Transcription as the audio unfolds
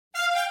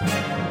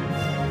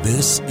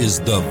This is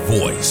the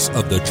voice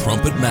of the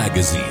Trumpet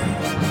Magazine.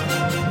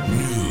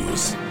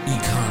 News,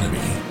 economy,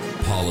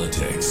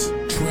 politics,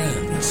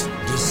 trends,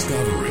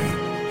 discovery,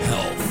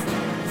 health,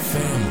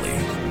 family,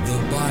 the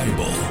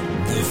Bible,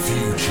 the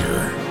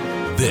future.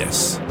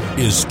 This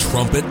is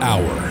Trumpet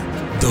Hour,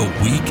 the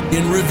week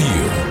in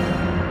review.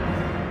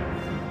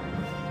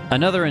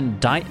 Another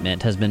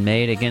indictment has been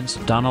made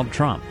against Donald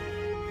Trump.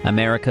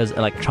 America's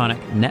electronic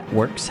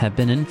networks have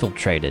been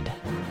infiltrated.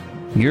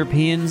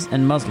 Europeans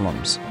and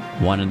Muslims,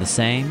 one and the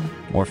same,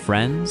 or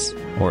friends,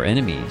 or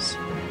enemies.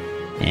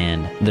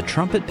 And the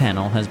Trumpet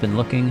panel has been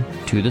looking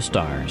to the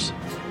stars.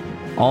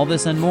 All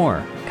this and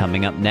more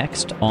coming up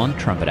next on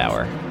Trumpet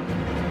Hour.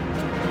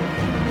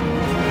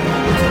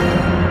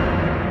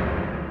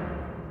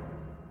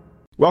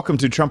 Welcome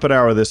to Trumpet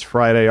Hour this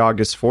Friday,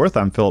 August 4th.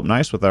 I'm Philip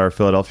Nice with our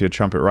Philadelphia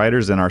Trumpet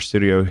Writers. In our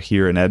studio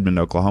here in Edmond,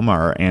 Oklahoma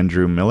are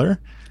Andrew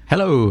Miller.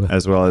 Hello.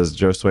 As well as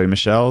Josue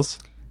Michels.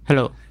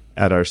 Hello.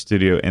 At our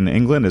studio in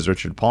England is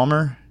Richard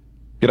Palmer.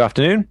 Good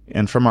afternoon.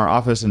 And from our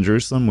office in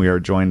Jerusalem, we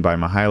are joined by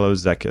Mihailo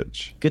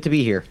Zekic. Good to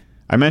be here.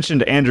 I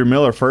mentioned Andrew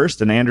Miller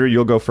first, and Andrew,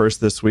 you'll go first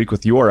this week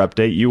with your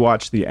update. You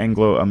watched the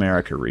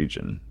Anglo-America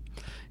region.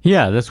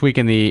 Yeah, this week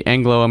in the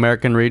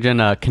Anglo-American region,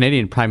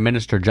 Canadian Prime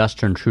Minister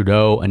Justin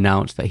Trudeau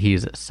announced that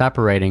he's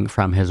separating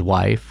from his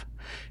wife.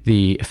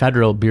 The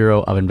Federal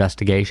Bureau of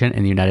Investigation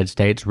in the United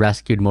States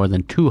rescued more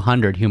than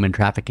 200 human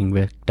trafficking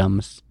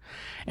victims.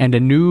 And a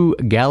new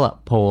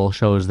Gallup poll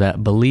shows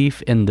that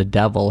belief in the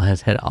devil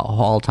has hit an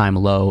all-time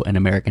low in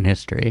American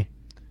history.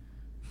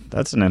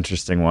 That's an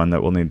interesting one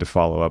that we'll need to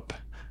follow up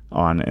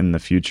on in the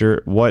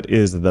future. What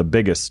is the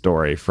biggest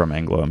story from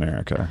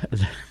Anglo-America?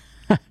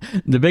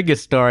 The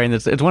biggest story, and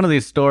it's one of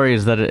these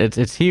stories that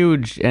it's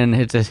huge and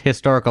it's a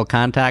historical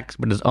context,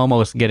 but it's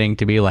almost getting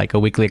to be like a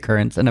weekly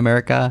occurrence in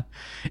America,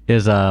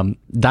 is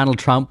Donald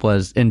Trump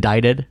was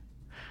indicted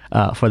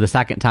for the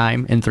second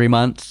time in 3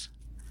 months.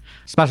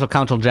 Special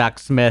Counsel Jack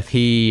Smith,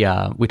 we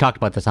talked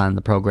about this on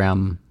the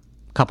program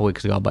a couple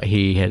weeks ago, but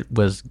he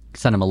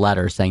sent him a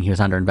letter saying he was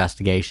under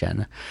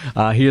investigation.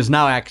 He has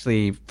now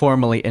actually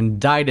formally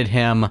indicted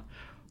him,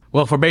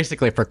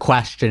 for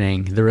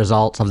questioning the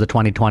results of the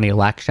 2020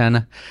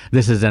 election.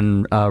 This is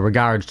in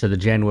regards to the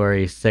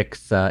January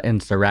 6th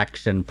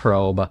insurrection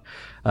probe.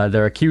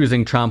 They're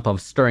accusing Trump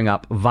of stirring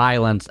up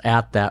violence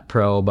at that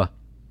probe,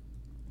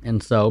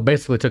 and so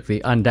basically took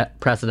the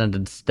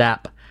unprecedented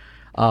step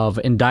of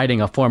indicting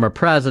a former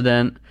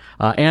president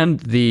and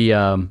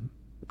the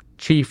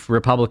chief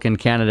Republican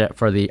candidate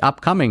for the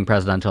upcoming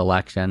presidential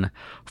election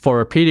for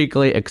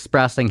repeatedly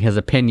expressing his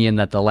opinion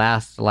that the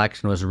last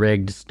election was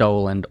rigged,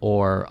 stolen,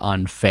 or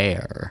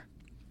unfair.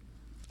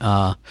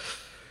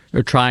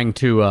 They're trying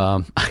to,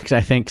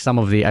 I think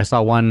I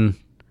saw one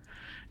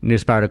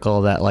news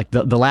article that like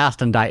the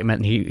last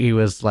indictment, he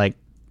was like,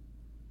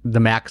 the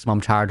maximum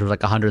charge was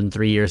like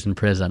 103 years in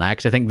prison. I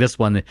actually think this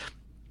one,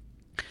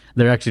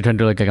 they're actually trying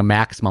to do like a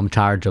maximum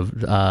charge of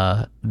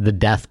the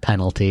death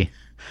penalty.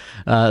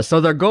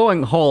 So they're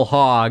going whole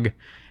hog,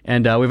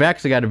 and we've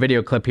actually got a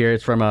video clip here.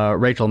 It's from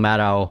Rachel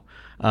Maddow,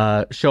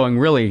 showing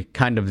really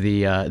kind of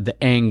the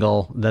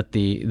angle that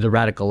the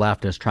radical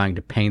left is trying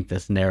to paint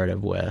this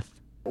narrative with.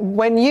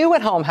 When you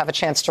at home have a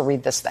chance to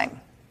read this thing,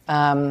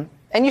 and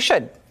you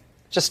should,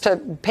 just to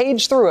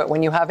page through it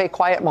when you have a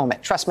quiet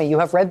moment. Trust me, you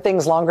have read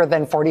things longer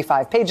than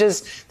 45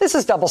 pages. This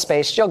is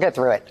double-spaced. You'll get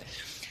through it.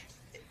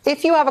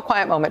 If you have a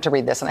quiet moment to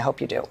read this, and I hope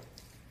you do,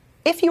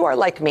 if you are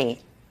like me,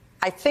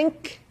 I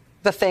think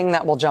the thing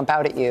that will jump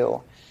out at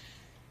you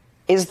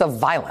is the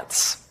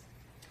violence.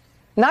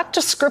 Not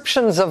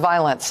descriptions of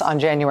violence on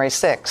January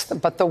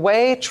 6th, but the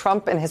way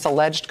Trump and his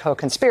alleged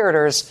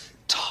co-conspirators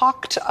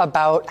talked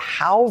about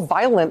how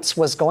violence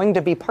was going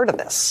to be part of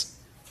this.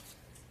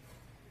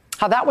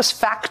 How that was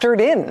factored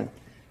in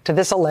to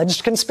this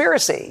alleged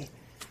conspiracy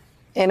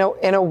in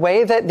a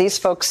way that these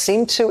folks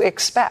seem to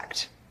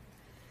expect.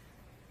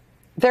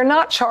 They're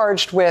not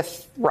charged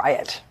with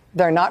riot.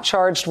 They're not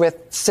charged with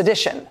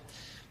sedition.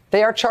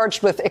 They are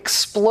charged with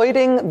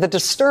exploiting the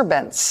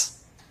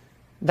disturbance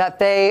that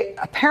they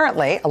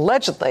apparently,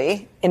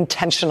 allegedly,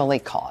 intentionally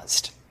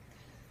caused.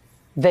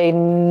 They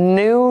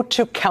knew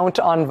to count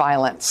on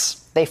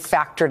violence. They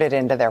factored it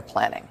into their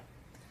planning.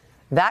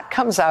 That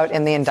comes out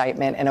in the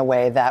indictment in a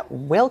way that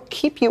will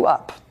keep you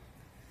up.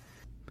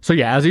 So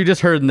yeah, as you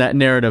just heard in that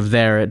narrative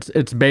there,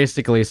 it's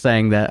basically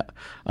saying that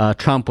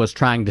Trump was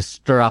trying to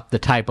stir up the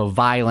type of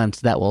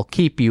violence that will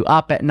keep you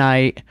up at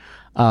night,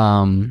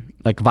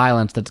 like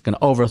violence that's going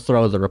to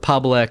overthrow the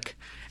republic,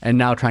 and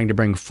now trying to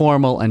bring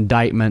formal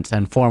indictments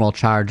and formal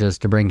charges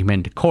to bring him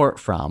into court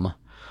from.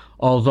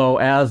 Although,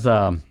 as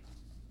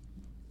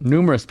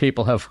numerous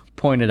people have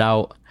pointed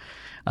out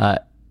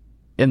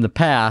in the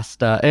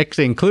past,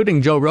 actually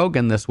including Joe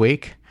Rogan this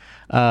week,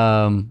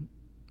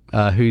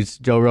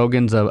 Joe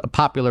Rogan's a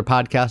popular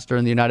podcaster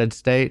in the United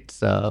States,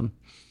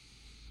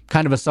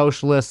 kind of a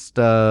socialist,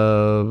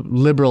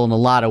 liberal in a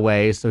lot of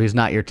ways, so he's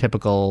not your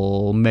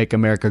typical make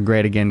America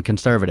great again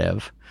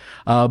conservative.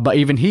 But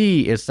even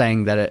he is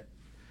saying that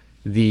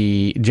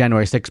the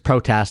January 6th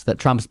protest that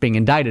Trump's being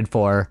indicted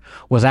for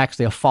was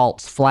actually a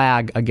false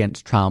flag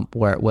against Trump,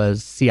 where it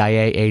was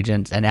CIA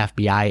agents and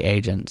FBI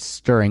agents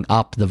stirring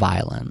up the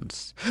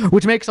violence,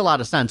 which makes a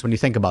lot of sense when you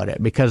think about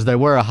it, because there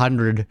were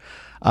 100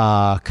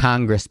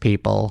 Congress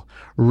people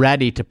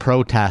ready to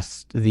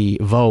protest the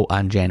vote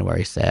on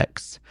January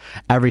 6th.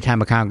 Every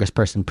time a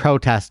congressperson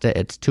protests it,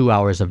 it's 2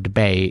 hours of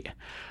debate.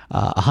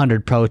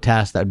 100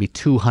 protests, that would be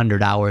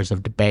 200 hours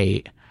of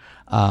debate.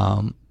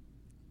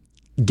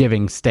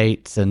 Giving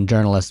states and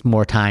journalists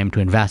more time to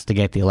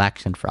investigate the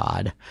election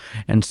fraud.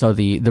 And so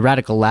the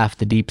radical left,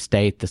 the deep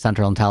state, the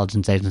Central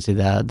Intelligence Agency,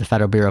 the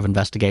Federal Bureau of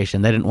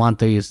Investigation, they didn't want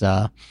these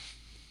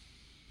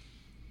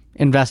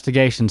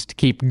investigations to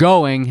keep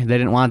going. They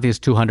didn't want these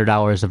 200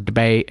 hours of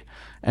debate.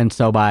 And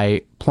so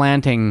by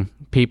planting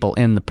people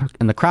in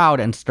the crowd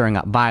and stirring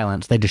up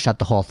violence, they just shut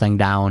the whole thing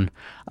down.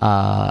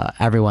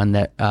 Everyone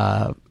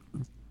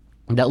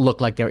that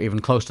looked like they were even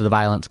close to the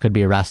violence could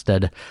be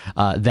arrested.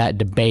 That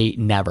debate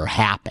never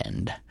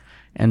happened.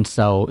 And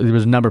so there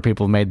was a number of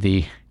people who made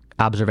the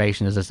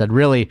observation, as I said,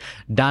 really,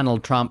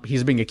 Donald Trump,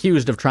 he's being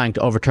accused of trying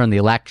to overturn the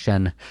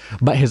election,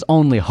 but his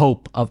only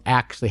hope of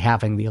actually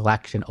having the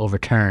election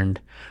overturned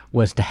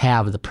was to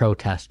have the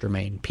protest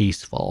remain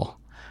peaceful.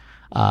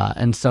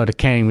 And so to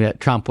claim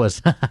that Trump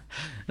was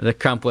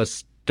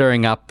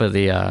stirring up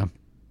the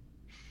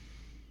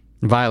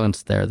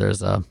violence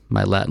there's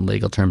my Latin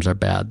legal terms are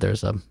bad.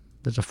 There's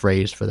a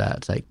phrase for that.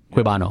 It's like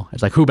cui bono.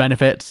 It's like, who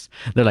benefits?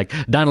 They're like,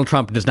 Donald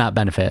Trump does not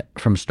benefit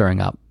from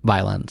stirring up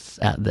violence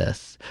at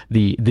this.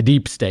 The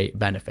deep state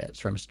benefits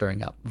from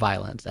stirring up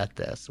violence at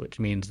this, which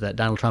means that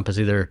Donald Trump is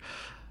either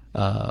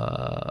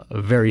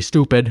very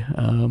stupid,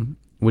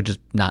 which is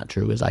not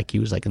true. His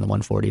IQ is like in the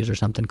 140s or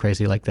something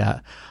crazy like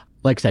that.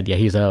 Like I said, yeah,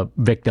 he's a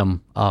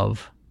victim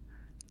of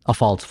a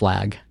false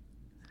flag.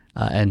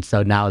 And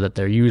so now that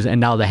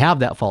now they have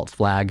that false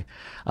flag,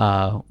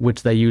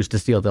 which they used to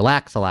steal the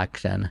last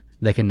election,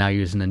 they can now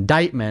use an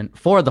indictment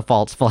for the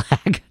false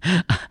flag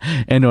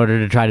in order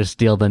to try to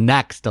steal the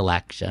next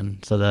election.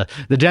 So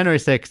the January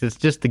 6th, it's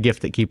just the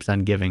gift that keeps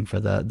on giving for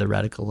the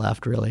radical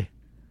left, really.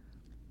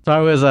 So I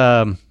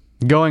was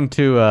going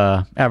to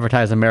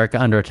advertise America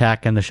Under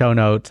Attack in the show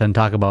notes and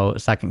talk about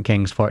 2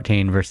 Kings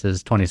 14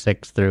 verses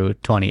 26 through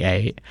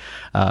 28.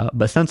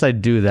 But since I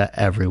do that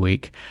every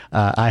week,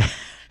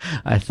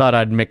 I thought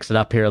I'd mix it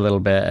up here a little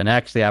bit and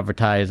actually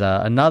advertise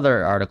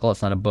another article.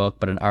 It's not a book,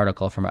 but an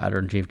article from our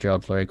editor-in-chief,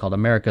 Gerald Fleury, called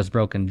America's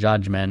Broken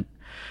Judgment,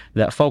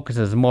 that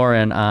focuses more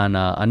in on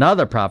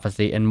another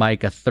prophecy in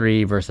Micah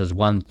 3, verses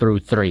 1 through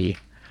 3.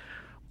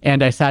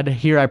 And I said,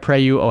 "Here I pray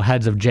you, O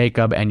heads of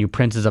Jacob, and you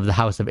princes of the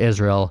house of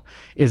Israel,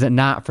 is it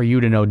not for you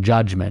to know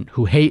judgment,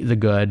 who hate the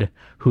good,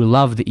 who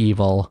love the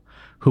evil,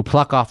 who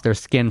pluck off their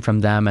skin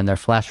from them and their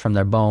flesh from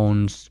their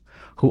bones,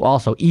 who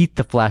also eat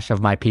the flesh of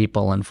my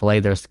people and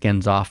fillet their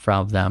skins off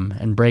from them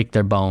and break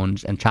their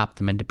bones and chop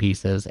them into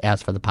pieces,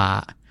 as for the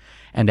pot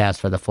and as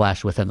for the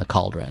flesh within the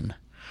cauldron."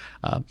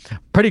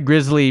 Pretty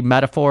grisly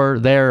metaphor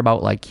there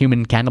about like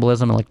human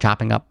cannibalism and like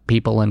chopping up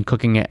people and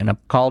cooking it in a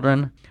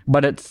cauldron.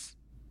 But it's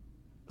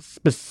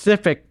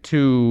specific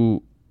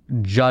to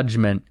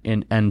judgment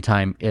in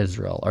end-time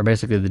Israel, or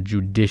basically the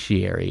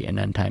judiciary in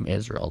end-time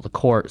Israel, the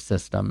court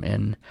system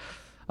in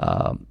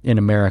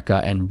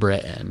America and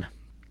Britain.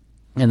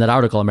 In that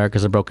article,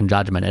 America's a Broken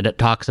Judgment, and it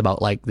talks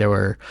about like there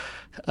were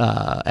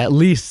at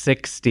least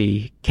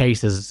 60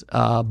 cases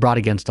brought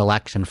against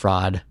election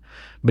fraud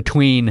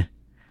between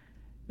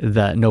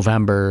the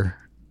November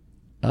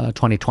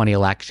 2020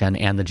 election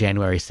and the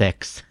January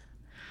 6th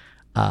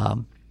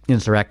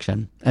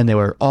insurrection, and they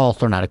were all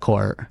thrown out of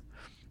court.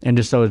 And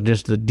just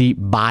the deep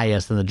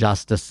bias in the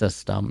justice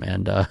system,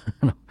 and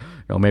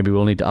maybe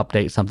we'll need to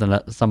update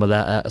some of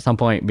that at some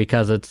point,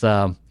 because it's.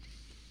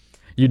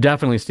 You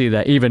definitely see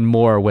that even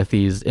more with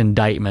these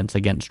indictments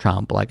against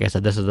Trump. Like I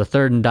said, this is the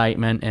third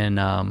indictment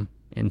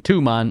in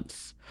 2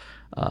 months.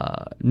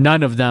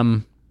 None of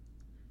them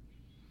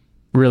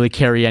really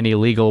carry any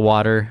legal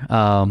water.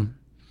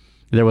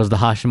 There was the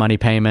hush money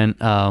payment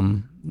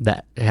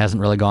that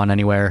hasn't really gone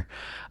anywhere.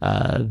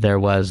 There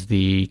was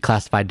the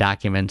classified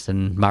documents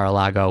in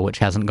Mar-a-Lago, which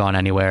hasn't gone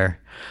anywhere.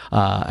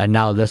 And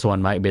now this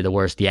one might be the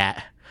worst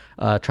yet,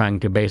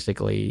 trying to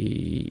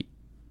basically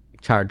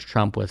charge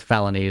Trump with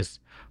felonies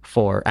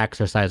for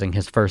exercising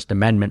his First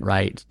Amendment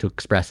right to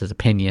express his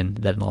opinion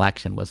that an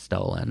election was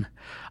stolen.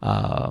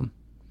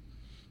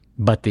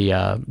 But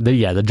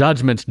the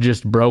judgment's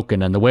just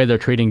broken, and the way they're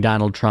treating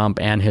Donald Trump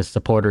and his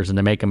supporters in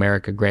the Make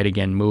America Great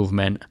Again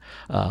movement,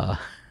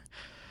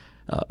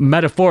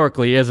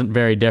 metaphorically isn't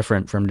very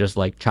different from just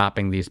like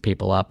chopping these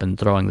people up and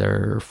throwing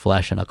their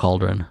flesh in a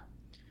cauldron.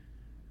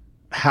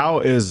 How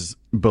is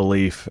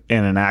belief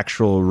in an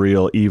actual,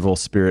 real evil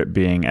spirit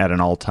being at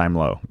an all-time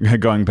low?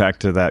 Going back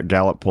to that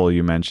Gallup poll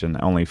you mentioned,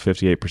 only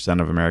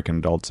 58% of American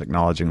adults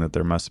acknowledging that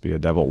there must be a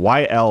devil.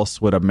 Why else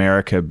would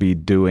America be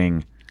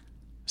doing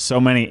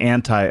so many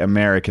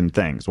anti-American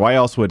things? Why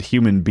else would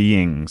human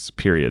beings,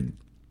 period,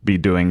 be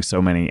doing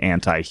so many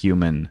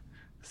anti-human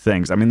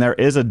things? I mean, there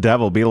is a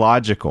devil. Be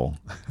logical.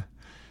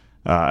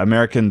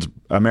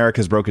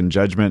 America's Broken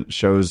Judgment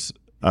shows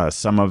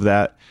some of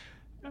that.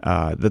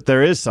 That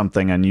there is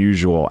something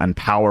unusual and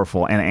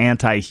powerful and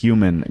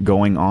anti-human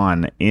going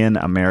on in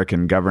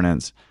American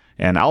governance.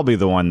 And I'll be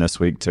the one this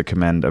week to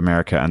commend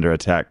America Under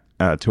Attack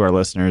to our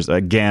listeners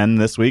again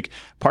this week,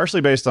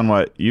 partially based on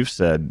what you've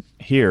said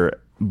here,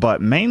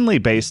 but mainly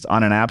based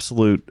on an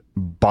absolute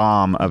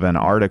bomb of an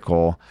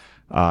article,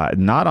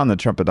 not on the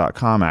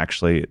trumpet.com,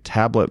 actually,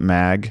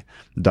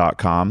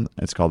 tabletmag.com.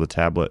 It's called The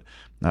Tablet.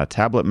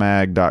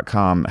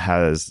 Tabletmag.com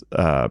has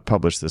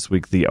published this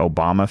week The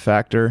Obama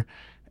Factor.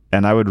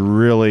 And I would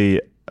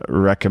really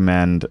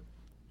recommend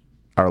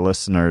our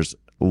listeners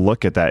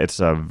look at that.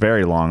 It's a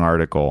very long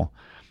article,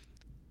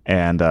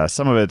 and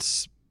some of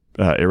it's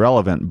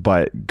irrelevant,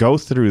 but go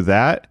through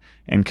that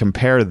and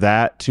compare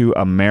that to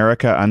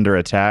America Under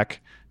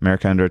Attack,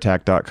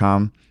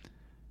 AmericaUnderAttack.com.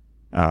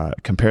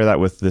 Compare that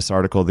with this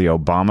article, The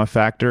Obama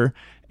Factor,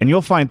 and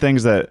you'll find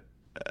things that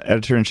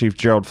Editor-in-Chief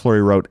Gerald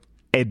Flurry wrote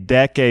a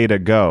decade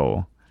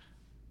ago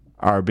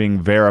are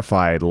being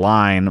verified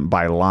line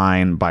by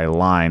line by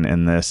line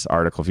in this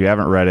article. If you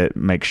haven't read it,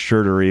 make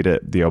sure to read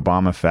it, The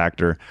Obama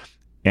Factor,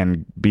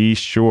 and be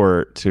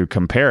sure to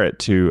compare it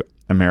to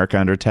America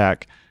Under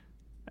Attack,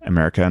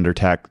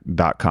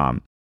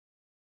 AmericaUnderAttack.com.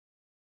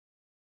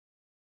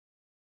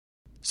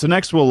 So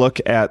next we'll look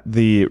at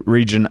the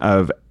region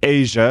of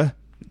Asia.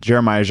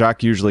 Jeremiah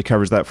Jacques usually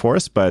covers that for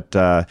us, but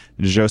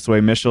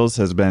Josue Michels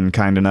has been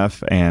kind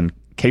enough and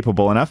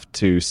capable enough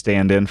to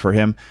stand in for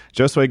him.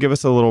 Josue, give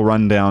us a little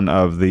rundown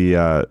of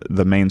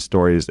the main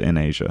stories in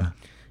Asia.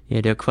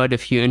 Yeah, there are quite a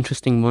few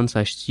interesting ones,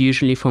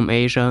 usually from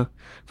Asia.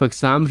 For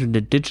example,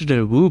 the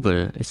digital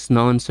ruble is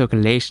now in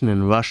circulation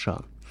in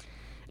Russia.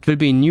 It will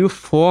be a new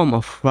form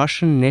of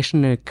Russian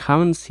national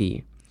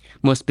currency,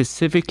 more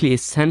specifically a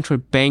central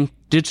bank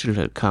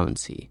digital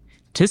currency.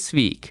 This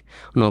week,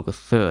 on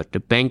August 3rd,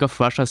 the Bank of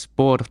Russia's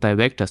board of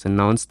directors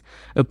announced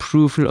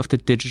approval of the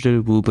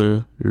digital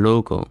ruble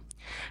logo.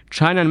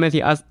 China and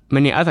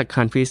many other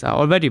countries are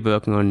already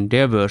working on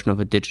their version of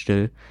a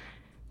digital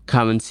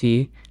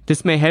currency.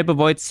 This may help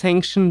avoid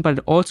sanction, but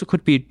it also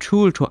could be a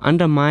tool to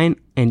undermine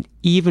and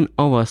even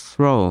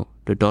overthrow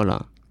the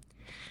dollar.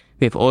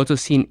 We have also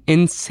seen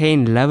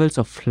insane levels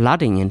of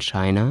flooding in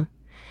China,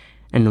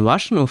 and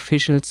Russian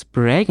officials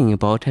bragging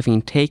about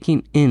having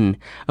taken in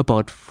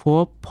about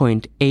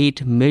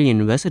 4.8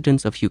 million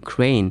residents of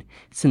Ukraine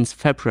since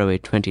February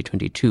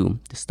 2022,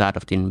 the start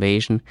of the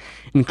invasion,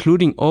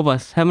 including over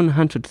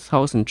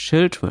 700,000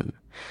 children.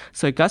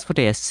 So I guess what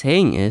they are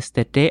saying is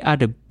that they are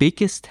the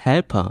biggest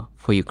helper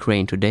for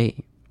Ukraine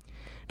today.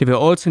 There were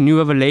also new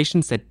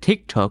revelations that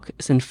TikTok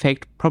is in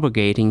fact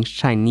propagating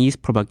Chinese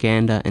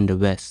propaganda in the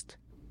West.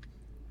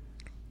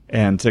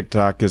 And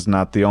TikTok is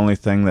not the only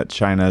thing that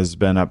China has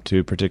been up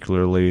to,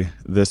 particularly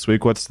this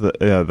week. What's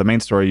the main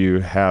story you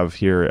have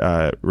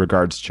here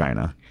regards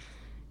China?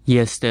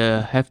 Yes,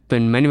 there have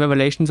been many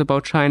revelations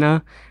about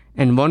China,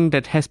 and one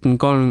that has been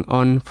going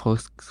on for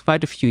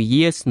quite a few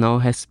years now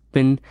has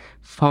been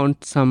found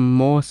some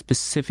more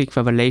specific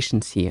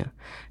revelations here.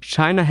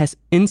 China has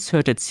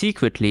inserted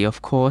secretly,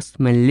 of course,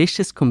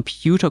 malicious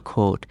computer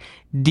code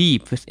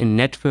deep within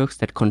networks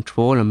that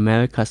control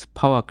America's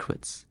power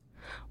grids,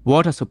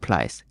 water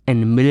supplies,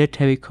 and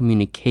military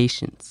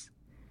communications.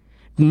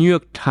 The New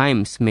York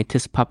Times made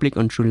this public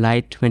on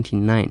July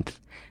 29th,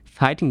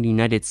 citing the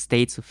United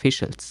States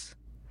officials.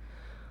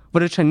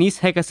 What the Chinese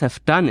hackers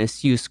have done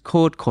is use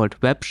code called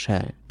Web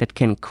Shell that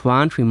can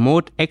grant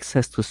remote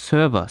access to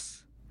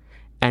servers.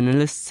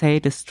 Analysts say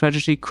the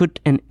strategy could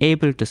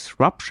enable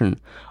disruption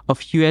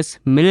of US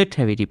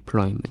military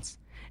deployments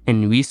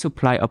and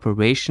resupply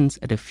operations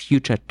at a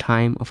future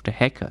time of the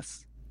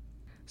hackers.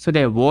 So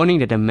they're warning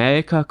that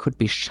America could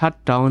be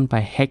shut down by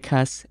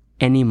hackers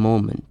any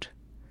moment.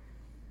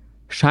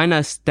 China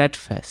is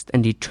steadfast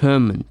and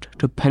determined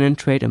to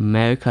penetrate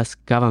America's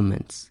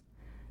governments,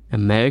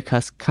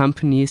 America's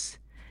companies,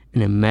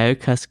 and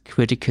America's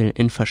critical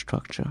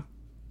infrastructure.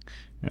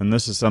 And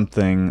this is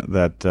something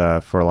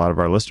that for a lot of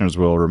our listeners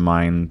will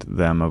remind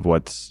them of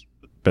what's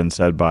been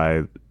said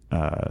by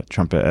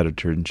Trumpet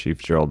Editor-in-Chief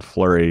Gerald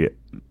Flurry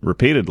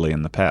repeatedly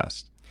in the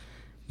past.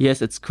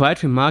 Yes, it's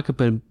quite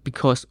remarkable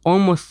because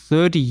almost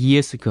 30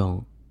 years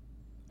ago,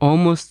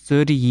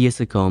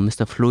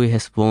 Mr. Flurry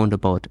has warned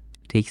about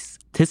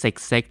this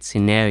exact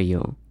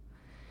scenario.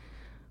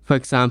 For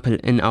example,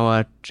 in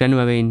our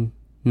January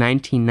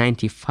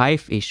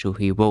 1995 issue,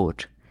 he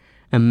wrote,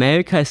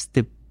 "America is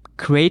the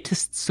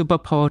greatest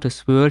superpower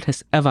this world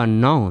has ever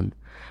known,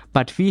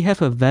 but we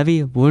have a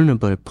very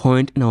vulnerable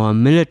point in our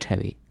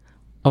military,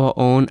 our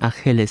own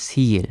Achilles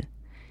heel.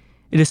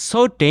 It is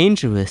so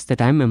dangerous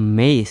that I'm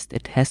amazed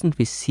it hasn't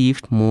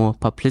received more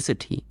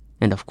publicity."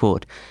 End of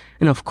quote.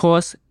 And of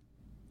course,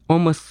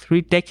 almost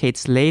 3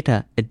 decades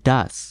later, it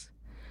does.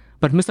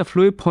 But Mr.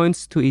 Flurry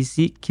points to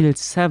Ezekiel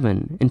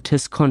 7 in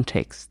this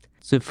context.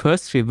 The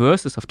first 3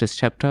 verses of this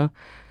chapter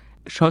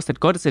shows that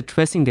God is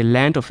addressing the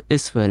land of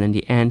Israel in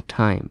the end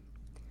time,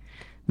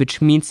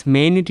 which means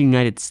mainly the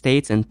United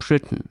States and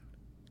Britain.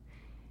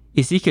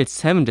 Ezekiel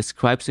 7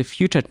 describes a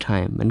future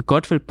time when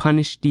God will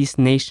punish these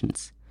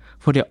nations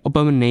for their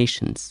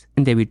abominations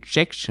and their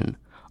rejection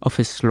of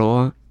his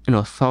law and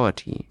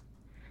authority.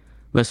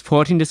 Verse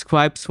 14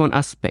 describes one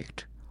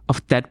aspect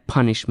of that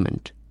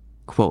punishment.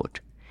 Quote,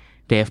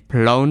 "They have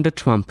blown the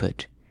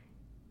trumpet,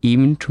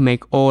 even to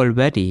make all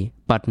ready,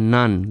 but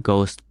none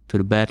goes to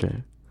the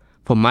battle.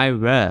 For my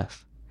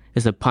wrath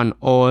is upon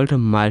all the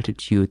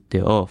multitude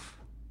thereof."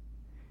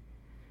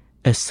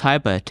 A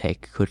cyber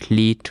attack could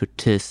lead to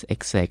this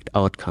exact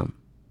outcome.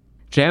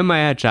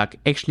 Jeremiah Jack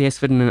actually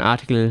has written an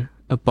article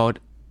about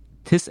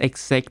this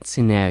exact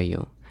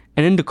scenario.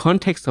 And in the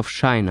context of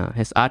China,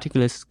 his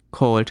article is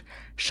called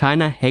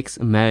 "China Hacks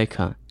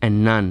America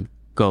and None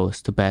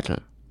Goes to Battle."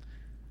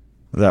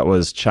 That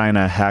was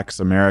China Hacks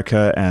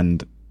America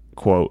and,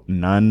 quote,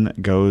 "none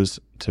goes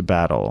to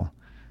battle."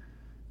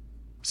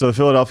 So the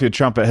Philadelphia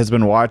Trumpet has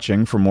been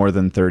watching for more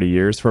than 30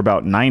 years, for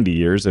about 90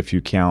 years, if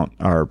you count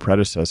our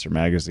predecessor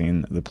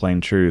magazine, The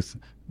Plain Truth,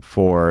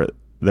 for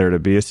there to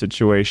be a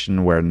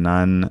situation where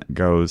none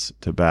goes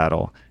to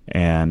battle.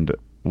 And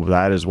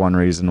that is one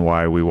reason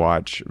why we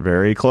watch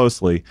very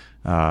closely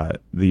the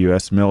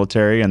U.S.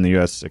 military and the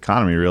U.S.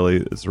 economy, really,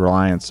 its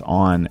reliance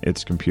on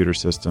its computer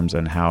systems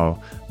and how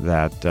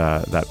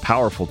that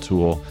powerful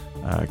tool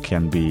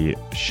can be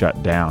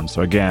shut down.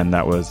 So again,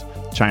 that was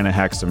China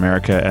Hacks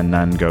America and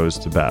None Goes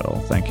to Battle.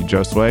 Thank you,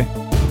 Josue.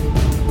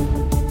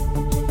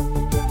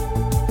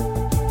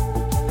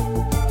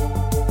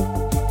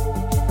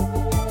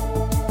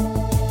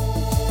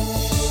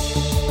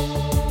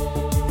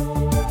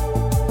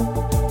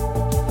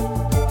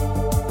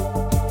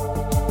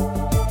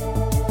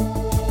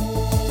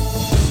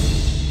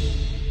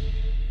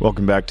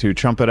 Welcome back to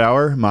Trumpet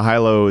Hour.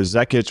 Mihailo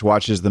Zekic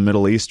watches the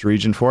Middle East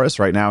region for us.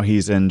 Right now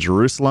he's in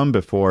Jerusalem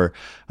before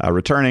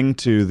returning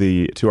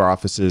to our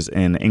offices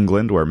in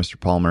England, where Mr.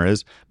 Palmer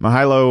is.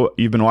 Mihailo,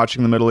 you've been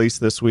watching the Middle East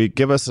this week.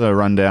 Give us a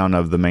rundown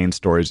of the main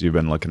stories you've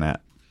been looking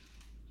at.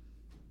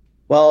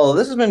 Well,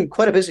 this has been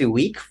quite a busy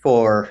week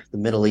for the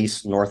Middle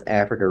East, North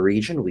Africa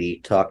region. We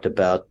talked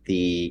about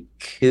the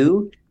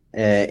coup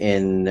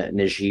in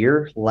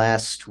Niger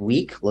last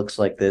week. Looks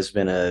like there's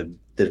been a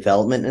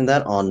development in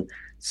that. On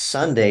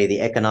Sunday,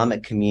 the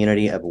Economic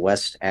Community of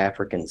West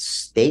African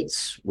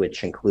States,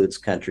 which includes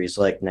countries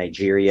like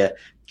Nigeria,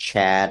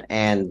 Chad,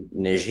 and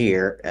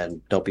Niger,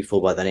 and don't be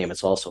fooled by the name,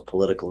 it's also a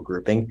political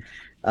grouping.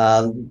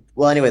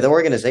 Anyway, the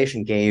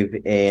organization gave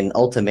an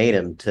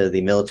ultimatum to the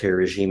military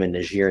regime in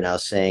Niger now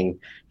saying,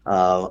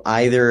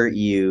 either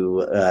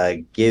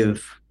you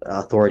give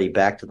authority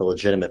back to the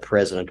legitimate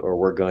president or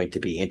we're going to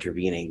be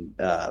intervening.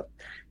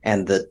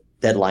 And the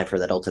deadline for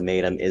that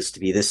ultimatum is to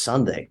be this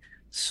Sunday.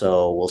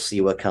 So we'll see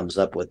what comes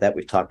up with that.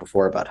 We've talked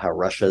before about how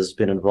Russia's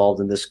been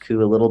involved in this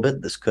coup a little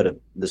bit. This could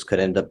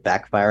end up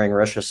backfiring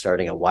Russia,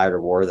 starting a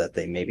wider war that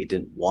they maybe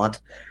didn't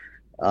want.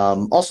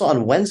 Also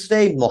on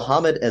Wednesday,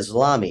 Mohammad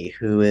Eslami,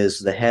 who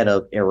is the head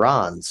of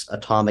Iran's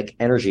Atomic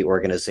Energy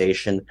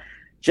Organization,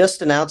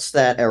 just announced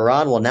that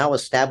Iran will now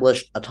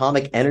establish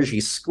atomic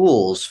energy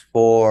schools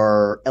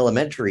for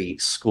elementary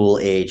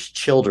school-age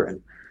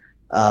children.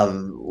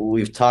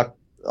 We've talked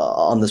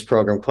on this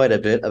program quite a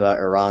bit about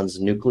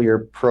Iran's nuclear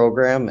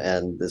program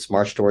and this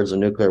march towards a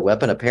nuclear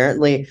weapon.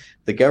 Apparently,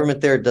 the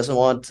government there doesn't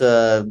want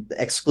to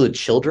exclude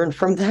children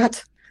from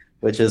that,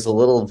 which is a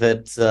little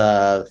bit,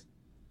 shall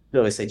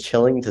we say,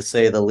 chilling to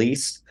say the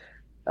least.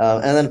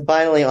 And then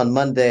finally, on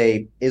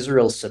Monday,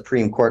 Israel's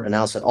Supreme Court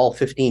announced that all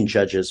 15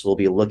 judges will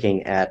be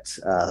looking at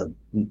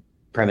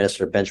Prime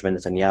Minister Benjamin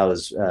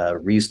Netanyahu's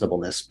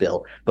reasonableness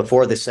bill.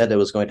 Before, they said it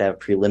was going to have a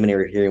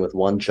preliminary hearing with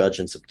one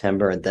judge in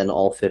September, and then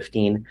all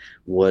 15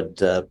 would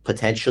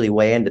potentially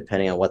weigh in,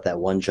 depending on what that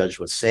one judge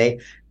would say.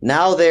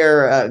 Now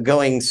they're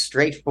going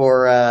straight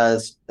for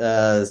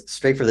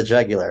the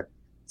jugular.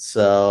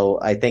 So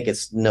I think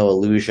it's no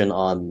illusion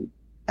on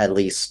at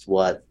least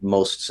what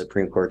most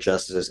Supreme Court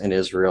justices in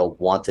Israel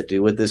want to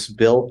do with this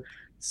bill.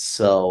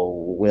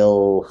 So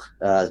we'll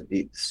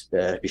be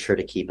sure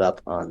to keep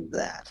up on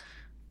that.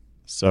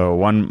 So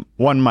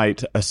one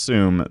might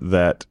assume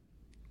that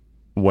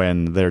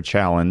when they're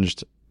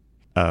challenged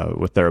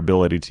with their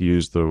ability to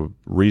use the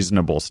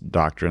reasonable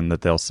doctrine,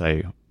 that they'll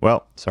say,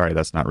 well, sorry,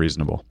 that's not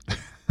reasonable.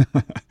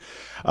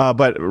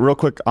 But real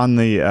quick on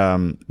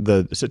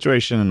the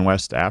situation in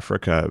West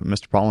Africa,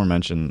 Mr. Palmer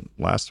mentioned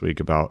last week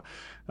about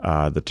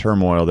the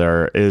turmoil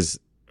there. Is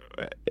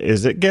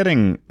it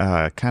getting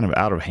kind of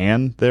out of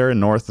hand there in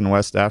North and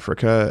West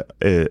Africa?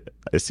 It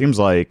seems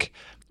like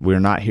we're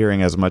not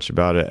hearing as much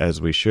about it as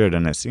we should,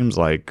 and it seems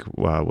like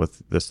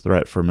with this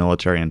threat for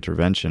military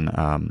intervention,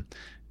 how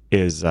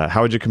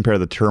would you compare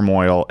the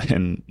turmoil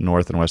in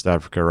North and West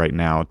Africa right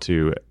now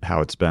to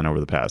how it's been over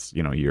the past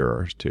year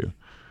or two?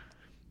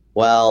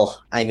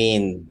 Well, I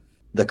mean,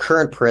 the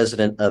current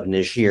president of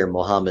Niger,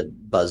 Mohamed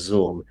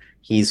Bazoum,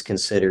 he's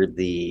considered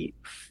the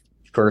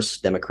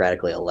first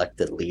democratically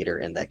elected leader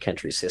in that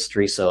country's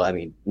history. So, I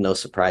mean, no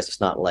surprise.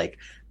 It's not like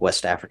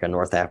West Africa,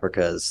 North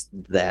Africa is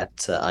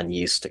that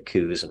unused to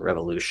coups and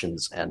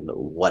revolutions and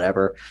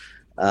whatever.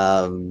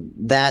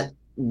 That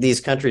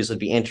these countries would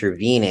be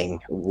intervening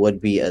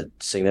would be a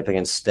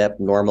significant step.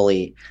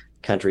 Normally,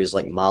 countries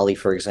like Mali,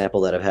 for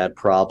example, that have had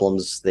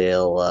problems,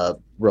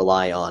 they'll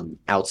rely on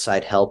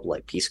outside help,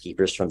 like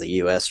peacekeepers from the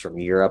U.S., from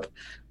Europe.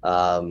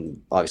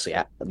 Obviously,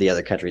 the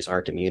other countries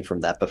aren't immune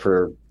from that, but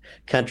for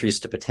countries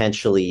to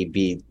potentially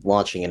be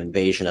launching an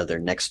invasion of their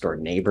next door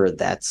neighbor,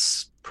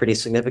 that's pretty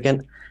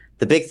significant.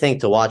 The big thing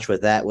to watch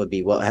with that would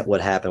be what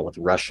would happen with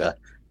Russia.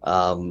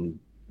 A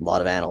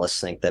lot of analysts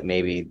think that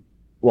maybe,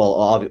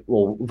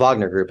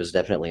 Wagner Group is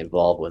definitely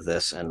involved with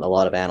this, and a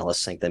lot of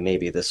analysts think that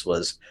maybe this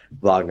was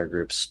Wagner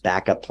Group's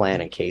backup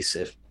plan in case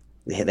if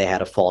they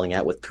had a falling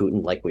out with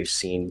Putin, like we've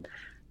seen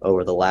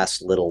over the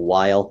last little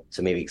while,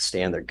 to maybe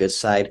stay on their good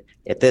side.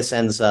 If this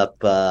ends up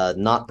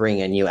not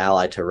bringing a new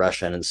ally to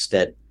Russia and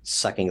instead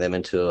sucking them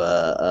into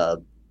a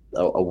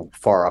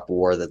far-up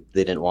war that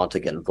they didn't want to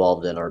get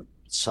involved in, or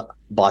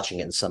botching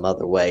it in some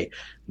other way,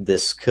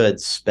 this could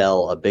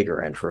spell a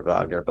bigger end for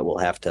Wagner, but we'll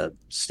have to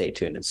stay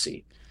tuned and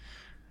see.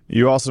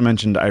 You also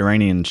mentioned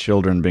Iranian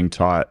children being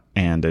taught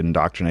and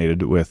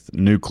indoctrinated with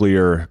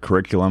nuclear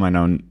curriculum. I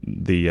know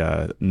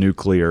the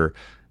nuclear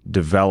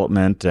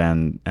development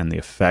and the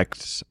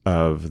effects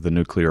of the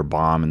nuclear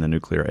bomb and the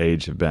nuclear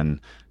age have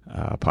been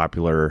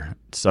popular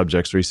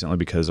subjects recently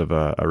because of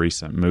a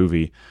recent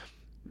movie.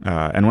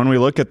 And when we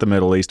look at the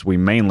Middle East, we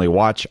mainly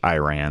watch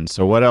Iran.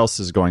 So what else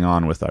is going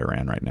on with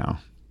Iran right now?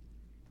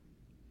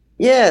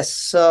 Yes,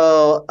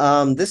 so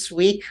this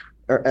week,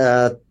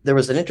 there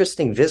was an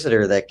interesting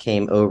visitor that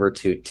came over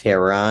to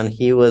Tehran.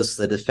 He was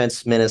the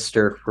defense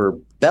minister for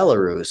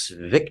Belarus,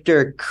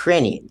 Viktor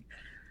Krenin.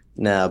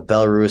 Now,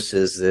 Belarus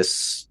is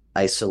this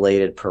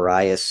isolated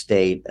pariah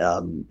state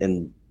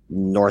in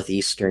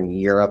northeastern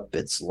Europe.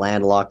 It's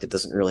landlocked. It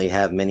doesn't really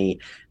have many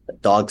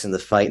dogs in the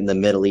fight in the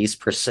Middle East,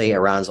 per se.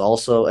 Iran's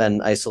also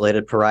an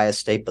isolated pariah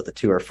state, but the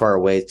two are far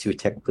away. Two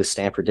technically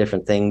stand for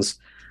different things.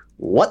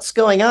 What's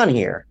going on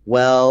here?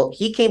 Well,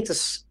 he came to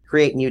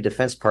create new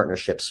defense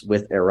partnerships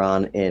with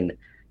Iran in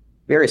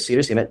various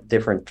theaters. He met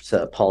different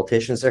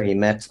politicians there. He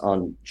met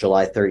on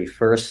July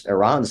 31st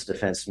Iran's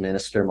defense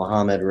minister,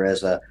 Mohammad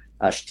Reza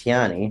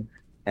Ashtiani,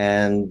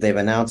 and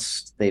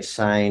they've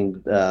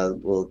signed,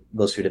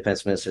 those two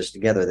defense ministers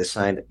together, they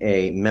signed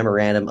a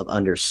memorandum of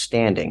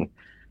understanding.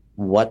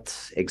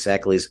 What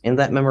exactly is in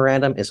that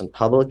memorandum isn't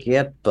public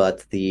yet,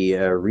 but the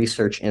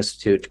Research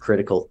Institute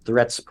Critical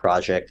Threats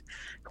Project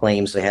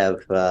claims they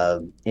have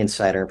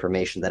insider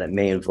information that it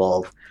may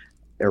involve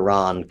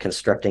Iran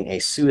constructing a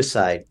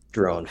suicide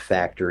drone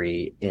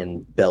factory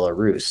in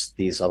Belarus.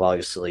 These have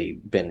obviously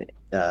been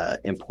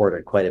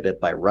imported quite a bit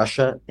by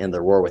Russia in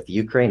their war with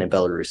Ukraine, and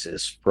Belarus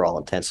is, for all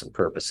intents and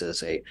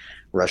purposes, a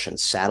Russian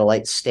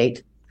satellite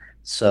state.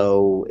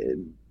 So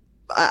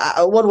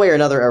one way or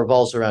another, it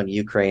revolves around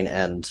Ukraine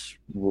and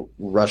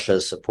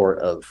Russia's support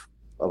of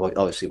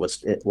obviously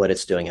what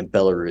it's doing, and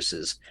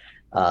Belarus's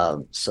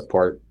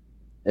support,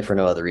 if for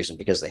no other reason,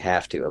 because they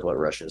have to, of what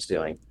Russia is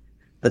doing.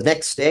 The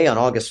next day, on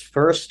August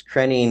 1st,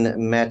 Krenin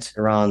met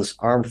Iran's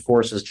Armed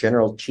Forces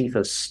General Chief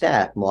of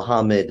Staff,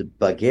 Mohammad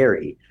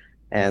Bagheri,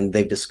 and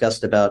they've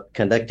discussed about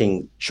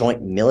conducting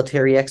joint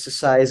military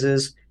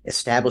exercises,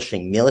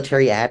 establishing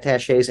military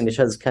attaches in each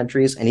other's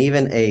countries, and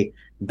even a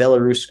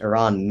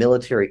Belarus-Iran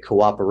Military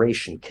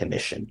Cooperation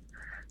Commission.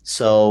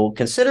 So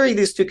considering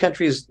these two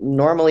countries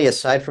normally,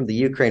 aside from the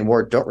Ukraine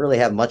war, don't really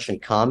have much in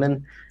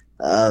common,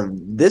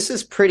 this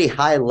is pretty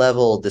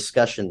high-level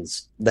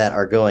discussions that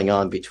are going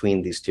on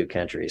between these two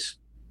countries.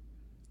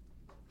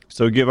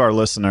 So give our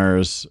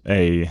listeners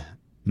a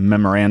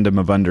memorandum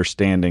of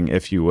understanding,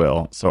 if you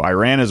will. So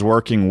Iran is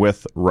working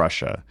with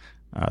Russia.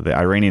 The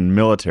Iranian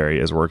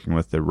military is working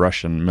with the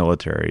Russian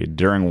military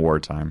during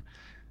wartime.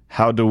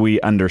 How do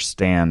we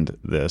understand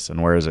this,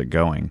 and where is it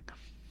going?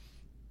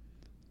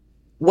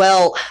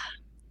 Well,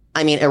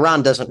 I mean,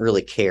 Iran doesn't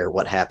really care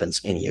what happens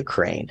in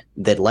Ukraine.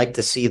 They'd like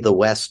to see the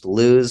West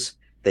lose.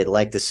 They'd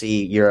like to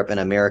see Europe and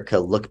America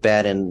look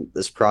bad in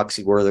this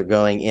proxy war they're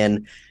going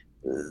in.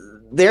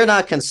 They're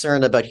not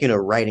concerned about,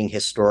 righting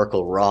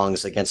historical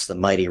wrongs against the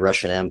mighty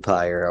Russian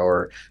Empire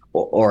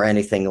or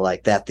anything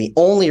like that. The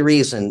only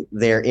reason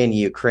they're in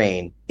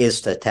Ukraine is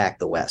to attack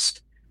the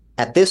West.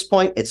 At this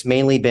point, it's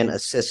mainly been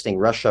assisting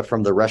Russia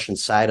from the Russian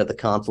side of the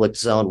conflict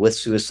zone with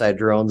suicide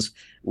drones,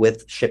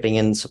 with shipping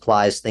in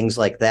supplies, things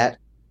like that.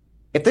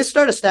 If they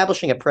start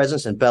establishing a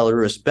presence in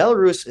Belarus,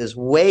 Belarus is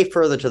way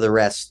further to the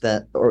west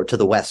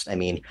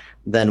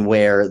than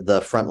where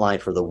the front line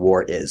for the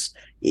war is.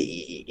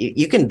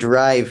 You can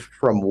drive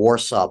from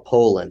Warsaw,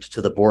 Poland,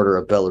 to the border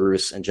of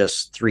Belarus in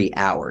just 3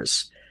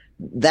 hours.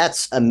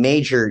 That's a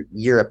major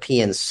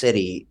European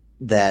city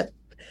that,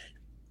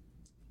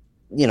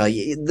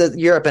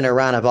 Europe and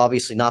Iran have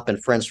obviously not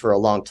been friends for a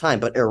long time,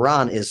 but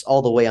Iran is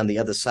all the way on the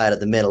other side of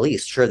the Middle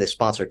East. Sure, they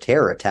sponsor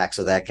terror attacks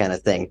or that kind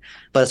of thing,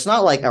 but it's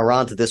not like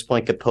Iran to this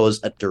point could pose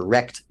a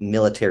direct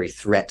military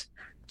threat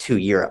to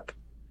Europe.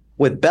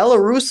 With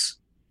Belarus,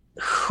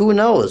 who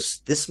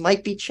knows? This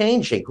might be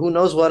changing. Who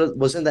knows what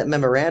was in that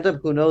memorandum?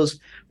 Who knows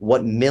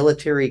what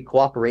military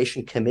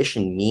cooperation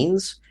commission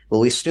means? Will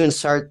we soon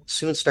start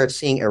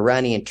seeing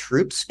Iranian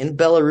troops in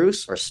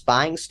Belarus or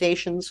spying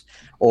stations,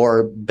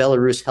 or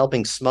Belarus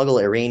helping smuggle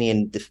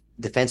Iranian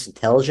defense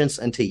intelligence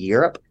into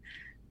Europe?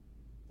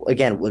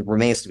 Again, it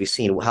remains to be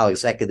seen how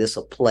exactly this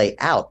will play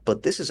out.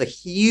 But this is a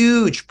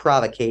huge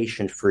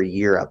provocation for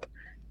Europe,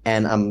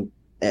 and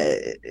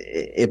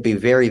it'd be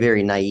very,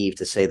 very naive,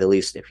 to say the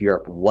least, if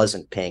Europe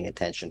wasn't paying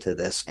attention to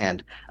this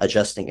and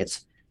adjusting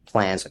its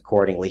plans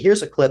accordingly.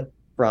 Here's a clip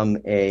from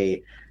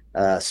a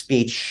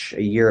speech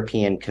a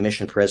European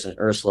Commission President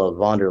Ursula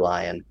von der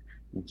Leyen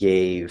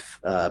gave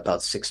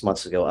about 6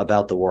 months ago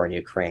about the war in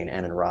Ukraine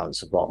and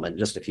Iran's involvement.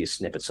 Just a few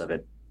snippets of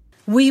it.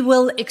 We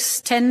will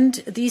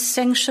extend these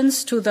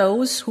sanctions to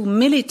those who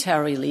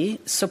militarily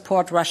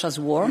support Russia's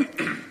war,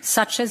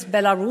 such as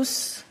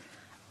Belarus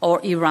or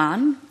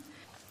Iran.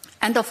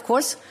 And of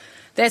course,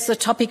 there's the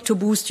topic to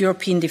boost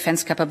European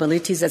defense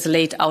capabilities as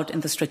laid out in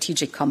the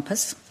strategic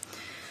compass.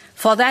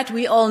 For that,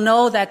 we all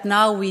know that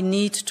now we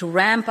need to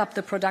ramp up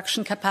the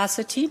production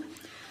capacity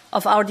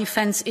of our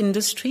defense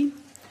industry,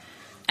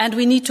 and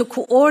we need to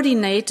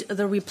coordinate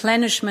the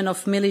replenishment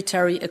of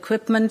military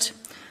equipment.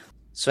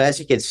 So as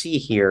you can see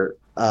here,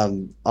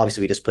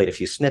 obviously we just played a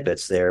few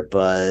snippets there,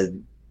 but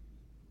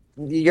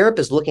Europe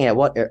is looking at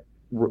what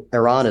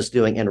Iran is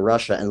doing in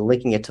Russia and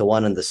linking it to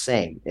one and the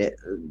same.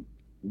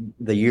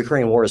 The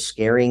Ukraine war is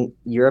scaring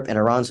Europe, and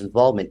Iran's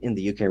involvement in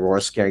the Ukraine war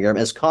is scaring Europe.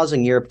 It's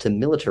causing Europe to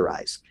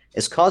militarize.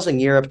 It's causing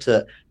Europe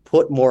to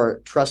put more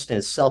trust in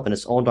itself and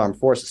its own armed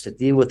forces to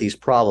deal with these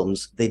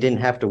problems they didn't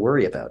have to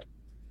worry about.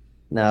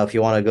 Now, if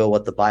you want to go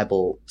what the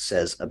Bible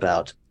says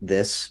about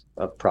this,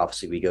 a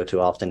prophecy we go to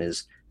often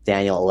is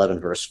Daniel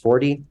 11, verse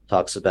 40,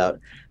 talks about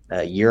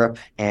Europe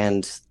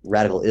and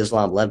radical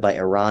Islam led by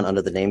Iran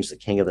under the names the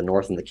King of the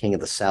North and the King of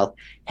the South,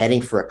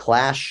 heading for a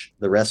clash.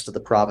 The rest of the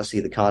prophecy,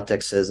 the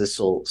context says this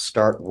will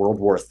start World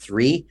War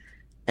III.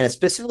 And it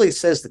specifically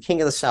says the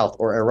King of the South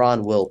or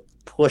Iran will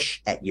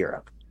push at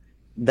Europe.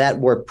 That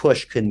word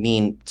push could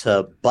mean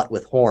to butt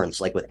with horns,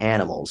 like with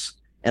animals.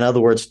 In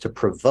other words, to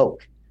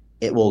provoke.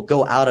 It will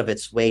go out of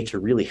its way to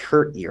really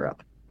hurt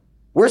Europe.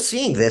 We're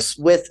seeing this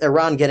with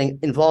Iran getting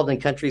involved in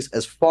countries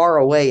as far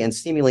away and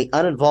seemingly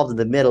uninvolved in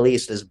the Middle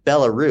East as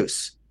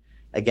Belarus.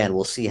 Again,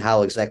 we'll see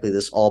how exactly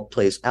this all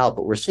plays out,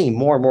 but we're seeing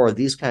more and more of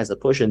these kinds of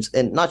push-ins,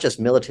 and not just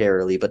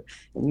militarily, but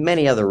in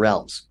many other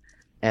realms.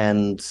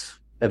 And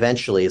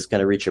eventually it's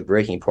going to reach a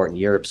breaking point, and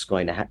Europe's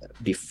going to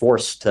be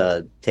forced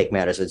to take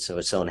matters into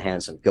its own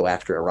hands and go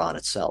after Iran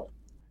itself.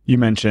 You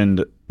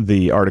mentioned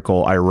the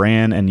article,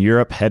 Iran and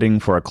Europe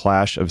heading for a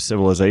clash of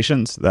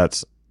civilizations.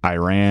 That's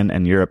Iran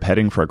and Europe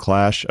heading for a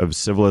clash of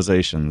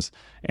civilizations.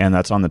 And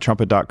that's on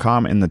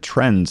thetrumpet.com in the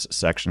trends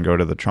section. Go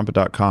to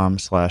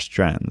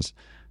thetrumpet.com/trends.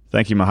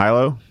 Thank you,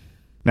 Mihailo.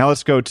 Now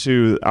let's go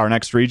to our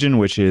next region,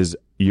 which is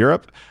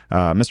Europe.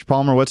 Mr.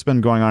 Palmer, what's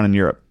been going on in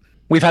Europe?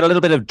 We've had a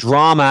little bit of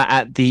drama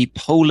at the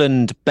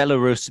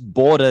Poland-Belarus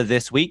border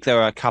this week.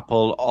 There are a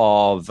couple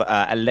of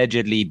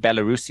allegedly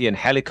Belarusian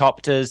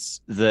helicopters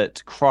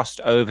that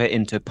crossed over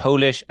into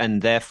Polish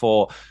and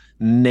therefore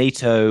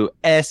NATO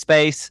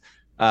airspace.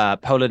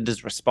 Poland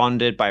has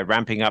responded by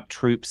ramping up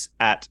troops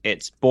at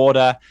its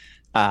border.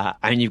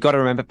 And you've got to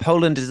remember,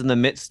 Poland is in the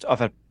midst of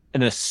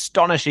an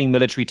astonishing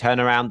military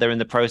turnaround. They're in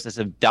the process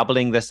of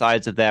doubling the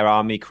size of their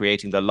army,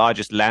 creating the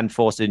largest land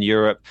force in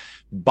Europe,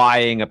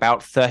 buying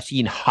about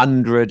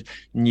 1,300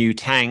 new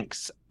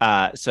tanks.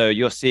 So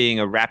you're seeing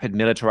a rapid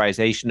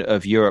militarization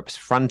of Europe's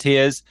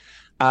frontiers.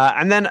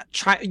 And then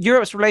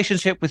Europe's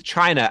relationship with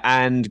China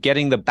and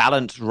getting the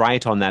balance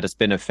right on that has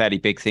been a fairly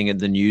big thing in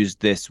the news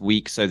this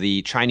week. So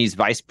the Chinese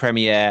vice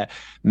premier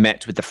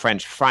met with the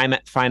French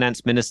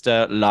finance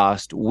minister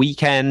last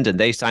weekend, and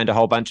they signed a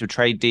whole bunch of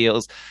trade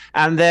deals.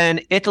 And then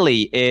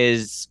Italy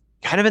is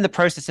kind of in the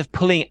process of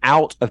pulling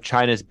out of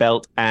China's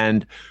Belt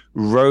and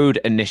Road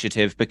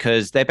Initiative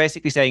because they're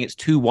basically saying it's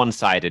too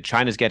one-sided.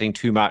 China's getting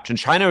too much. And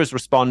China has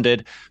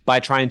responded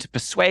by trying to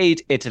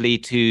persuade Italy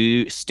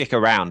to stick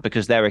around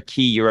because they're a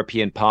key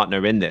European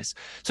partner in this.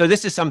 So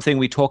this is something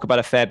we talk about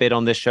a fair bit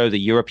on this show, the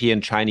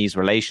European-Chinese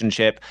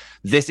relationship.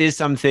 This is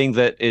something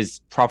that is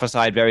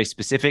prophesied very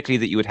specifically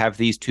that you would have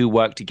these two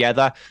work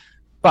together.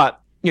 But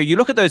you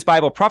look at those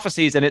Bible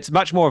prophecies and it's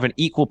much more of an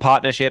equal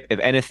partnership. If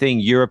anything,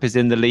 Europe is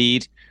in the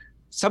lead.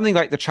 Something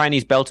like the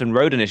Chinese Belt and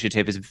Road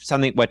Initiative is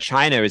something where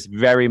China is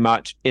very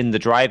much in the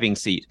driving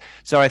seat.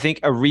 So I think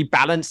a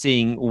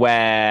rebalancing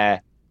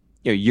where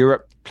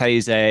Europe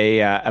plays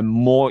a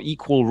more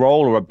equal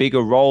role or a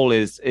bigger role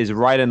is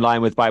right in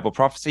line with Bible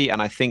prophecy.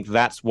 And I think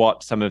that's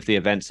what some of the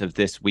events of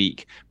this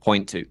week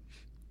point to.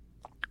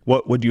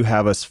 What would you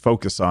have us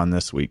focus on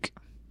this week?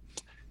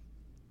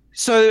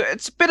 So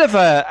it's a bit of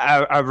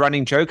a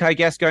running joke, I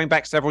guess, going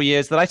back several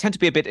years, that I tend to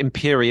be a bit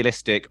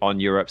imperialistic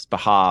on Europe's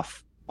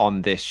behalf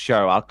on this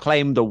show. I'll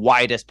claim the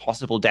widest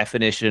possible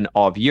definition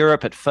of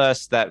Europe. At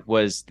first, that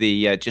was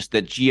just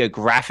the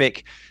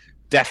geographic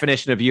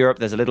definition of Europe.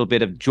 There's a little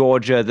bit of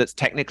Georgia that's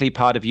technically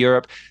part of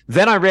Europe.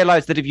 Then I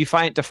realized that if you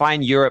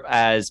define Europe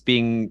as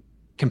being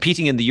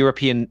competing in the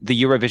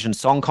Eurovision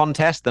Song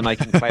Contest, then I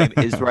can claim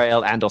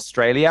Israel and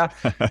Australia.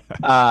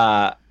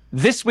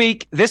 This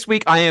week,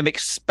 I am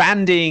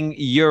expanding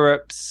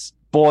Europe's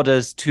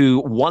borders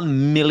to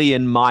 1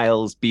 million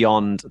miles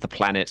beyond the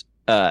planet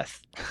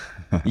Earth.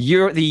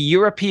 The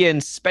European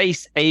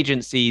Space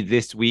Agency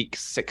this week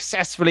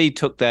successfully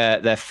took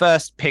their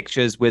first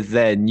pictures with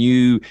their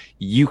new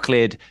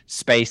Euclid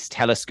space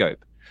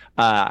telescope.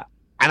 And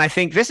I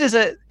think it's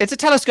a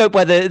telescope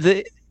where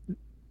it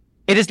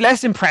is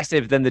less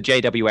impressive than the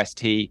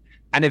JWST.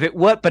 And if it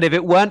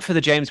weren't for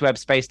the James Webb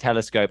Space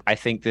Telescope, I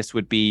think this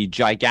would be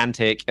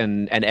gigantic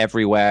and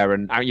everywhere.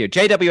 And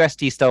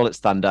JWST stole its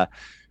thunder,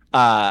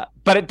 but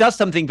it does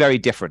something very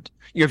different.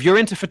 If you're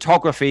into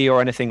photography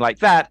or anything like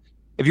that,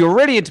 if you're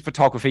really into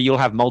photography, you'll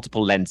have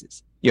multiple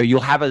lenses.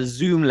 You'll have a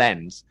zoom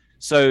lens,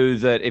 so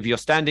that if you're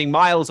standing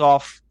miles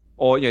off,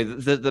 or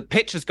the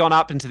pitch has gone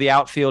up into the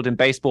outfield in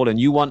baseball, and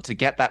you want to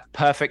get that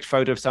perfect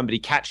photo of somebody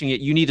catching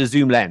it, you need a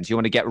zoom lens. You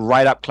want to get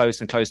right up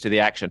close and close to the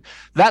action.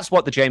 That's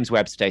what the James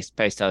Webb Space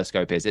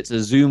Telescope is. It's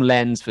a zoom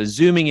lens for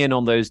zooming in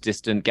on those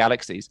distant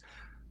galaxies.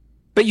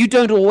 But you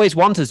don't always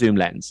want a zoom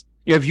lens.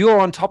 If you're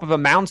on top of a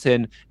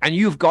mountain and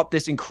you've got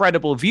this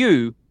incredible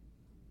view,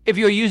 if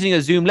you're using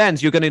a zoom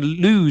lens, you're going to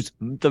lose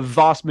the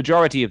vast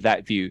majority of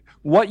that view.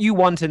 What you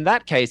want in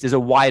that case is a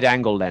wide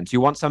angle lens.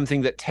 You want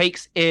something that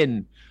takes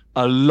in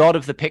a lot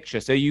of the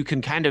picture, so you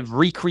can kind of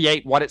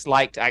recreate what it's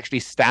like to actually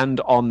stand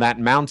on that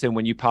mountain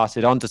when you pass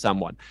it on to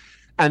someone.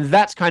 And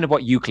that's kind of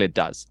what Euclid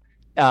does.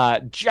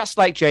 Just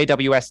like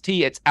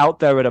JWST, it's out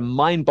there at a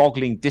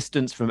mind-boggling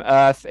distance from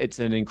Earth. It's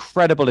an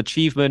incredible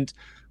achievement,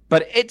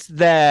 but it's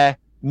there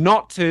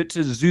not to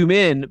zoom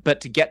in, but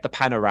to get the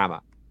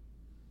panorama.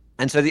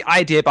 And so the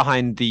idea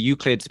behind the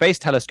Euclid Space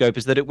Telescope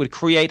is that it would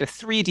create a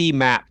 3D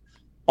map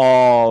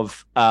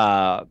of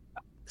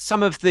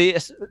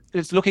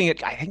it's looking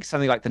at, I think,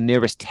 something like the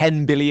nearest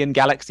 10 billion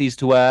galaxies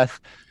to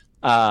Earth.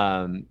 It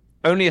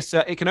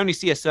can only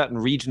see a certain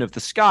region of the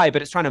sky,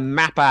 but it's trying to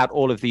map out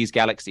all of these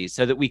galaxies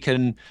so that we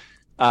can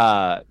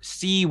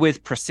see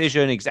with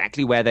precision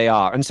exactly where they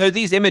are. And so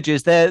these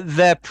images,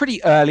 they're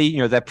pretty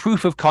early. They're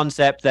proof of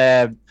concept.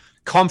 They're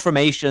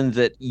confirmation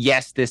that,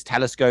 yes, this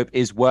telescope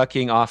is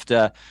working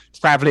after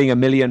traveling 1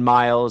 million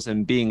miles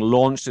and being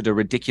launched at a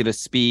ridiculous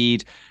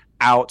speed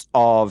out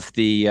of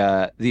the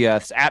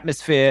Earth's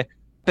atmosphere.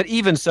 But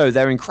even so,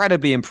 they're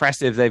incredibly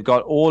impressive. They've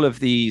got all of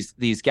these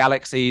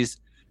galaxies,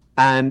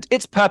 and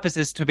its purpose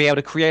is to be able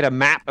to create a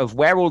map of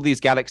where all these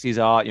galaxies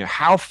are,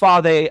 how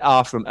far they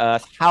are from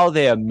Earth, how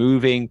they are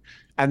moving.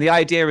 And the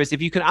idea is,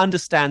 if you can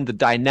understand the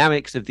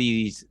dynamics of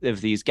these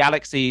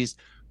galaxies,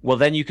 well,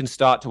 then you can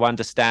start to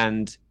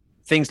understand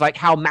things like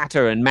how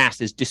matter and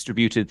mass is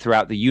distributed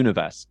throughout the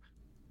universe.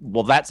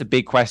 Well, that's a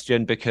big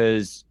question,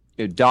 because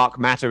dark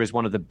matter is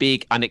one of the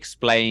big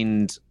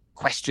unexplained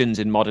questions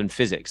in modern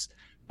physics.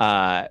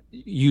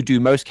 You do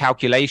most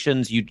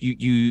calculations, you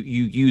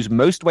use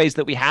most ways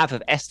that we have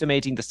of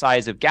estimating the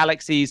size of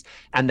galaxies,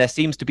 and there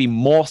seems to be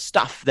more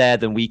stuff there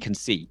than we can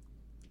see.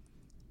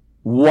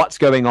 What's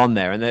going on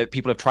there? And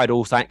people have tried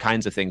all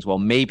kinds of things. Well,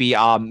 maybe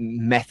our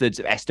methods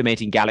of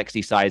estimating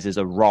galaxy sizes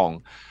are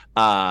wrong.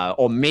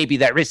 Or maybe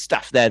there is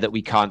stuff there that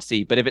we can't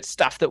see. But if it's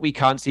stuff that we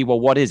can't see, well,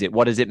 what is it?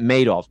 What is it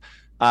made of?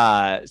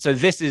 So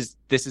this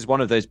is one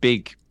of those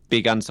big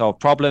unsolved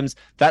problems.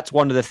 That's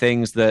one of the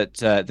things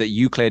that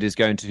Euclid is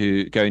going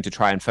to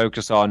try and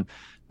focus on.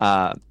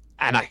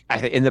 And I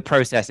think in the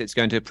process, it's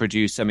going to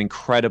produce some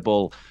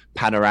incredible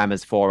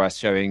panoramas for us,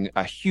 showing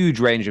a huge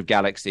range of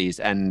galaxies,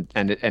 and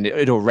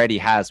it already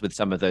has with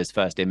some of those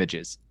first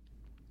images.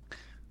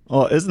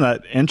 Well, isn't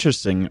that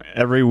interesting?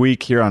 Every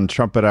week here on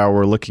Trumpet Hour,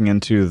 we're looking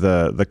into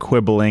the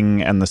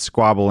quibbling and the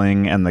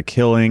squabbling and the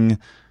killing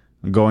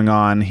going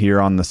on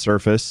here on the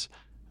surface,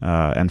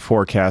 and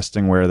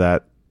forecasting where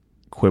that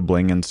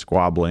quibbling and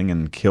squabbling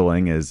and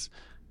killing is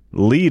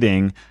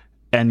leading.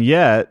 And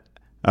yet,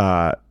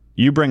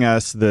 you bring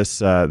us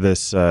this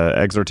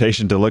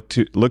exhortation to look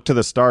to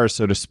the stars,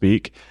 so to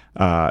speak,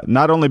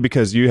 not only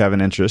because you have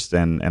an interest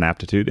and an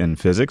aptitude in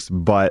physics,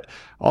 but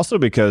also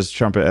because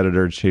Trumpet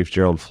Editor-in-Chief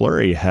Gerald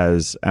Flurry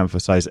has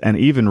emphasized, and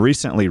even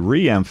recently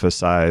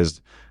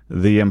re-emphasized,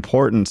 the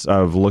importance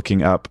of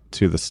looking up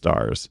to the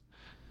stars.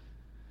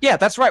 Yeah,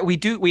 that's right.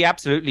 We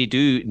absolutely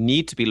do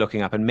need to be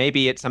looking up, and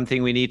maybe it's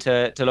something we need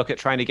to look at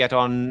trying to get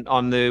on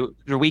the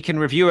Week in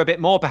Review a bit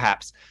more,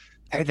 perhaps.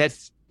 It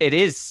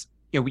is.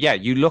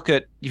 You look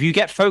at, if you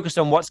get focused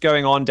on what's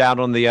going on down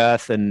on the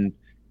Earth, and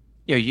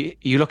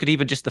you look at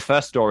even just the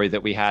first story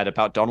that we had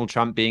about Donald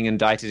Trump being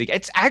indicted.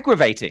 It's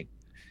aggravating,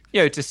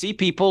 to see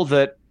people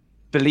that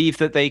believe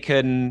that they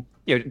can,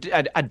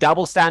 a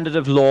double standard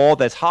of law.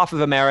 There's half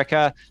of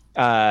America.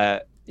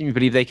 You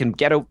believe they can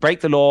break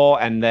the law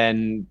and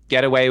then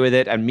get away with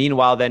it, and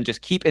meanwhile then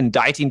just keep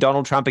indicting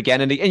Donald Trump again.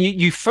 And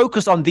you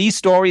focus on these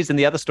stories and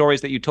the other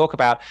stories that you talk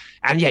about,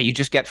 and you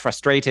just get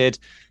frustrated.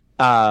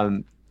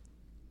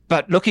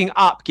 But looking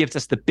up gives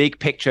us the big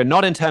picture,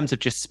 not in terms of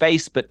just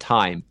space, but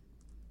time.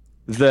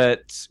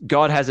 That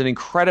God has an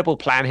incredible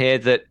plan here,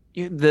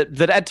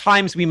 that at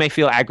times we may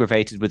feel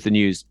aggravated with the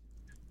news.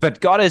 but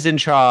God is in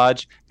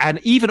charge, and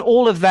even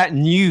all of that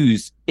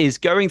news is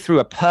going through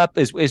a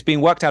purpose, is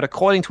being worked out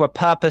according to a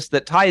purpose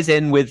that ties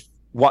in with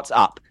what's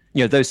up,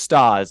 those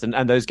stars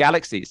and those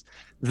galaxies,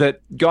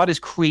 that God is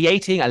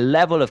creating a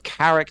level of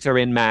character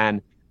in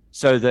man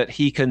so that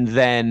he can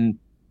then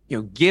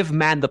give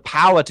man the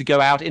power to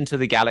go out into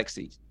the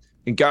galaxies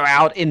and go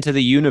out into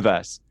the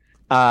universe.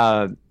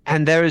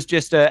 And there is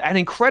just an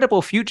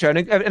incredible future,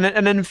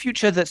 and a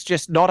future that's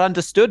just not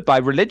understood by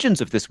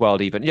religions of this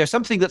world even.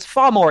 Something that's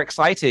far more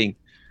exciting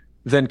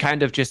than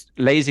kind of just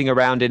lazing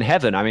around in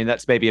heaven. I mean,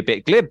 that's maybe a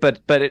bit glib,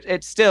 but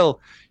it's still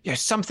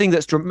something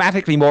that's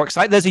dramatically more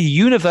exciting. There's a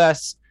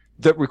universe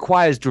that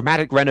requires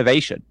dramatic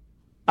renovation.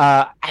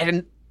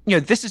 And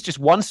this is just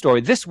one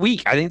story. This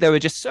week, I think there were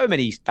just so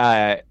many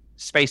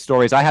space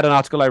stories. I had an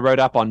article I wrote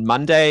up on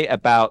Monday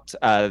about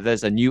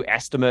there's a new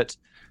estimate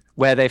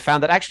where they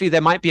found that actually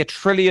there might be 1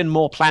 trillion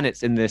more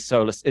planets in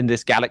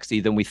this galaxy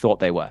than we thought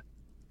they were.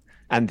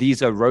 And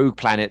these are rogue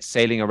planets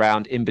sailing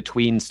around in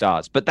between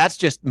stars. But that's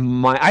just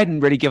I hadn't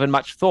really given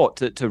much thought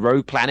to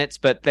rogue planets,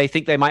 but they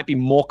think they might be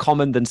more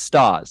common than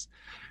stars.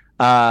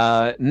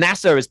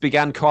 NASA has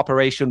begun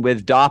cooperation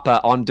with DARPA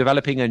on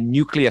developing a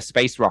nuclear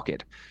space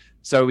rocket,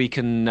 so we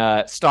can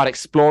start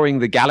exploring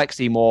the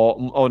galaxy more,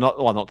 or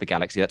not the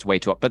galaxy, that's way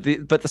too up, but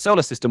the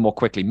solar system more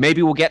quickly.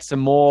 Maybe we'll get some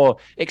more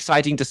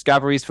exciting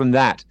discoveries from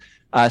that.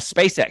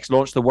 SpaceX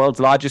launched the world's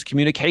largest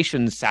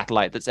communications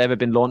satellite that's ever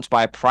been launched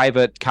by a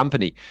private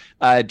company.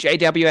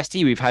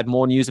 JWST, we've had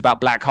more news about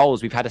black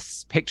holes. We've had a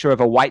picture of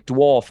a white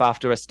dwarf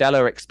after a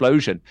stellar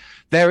explosion.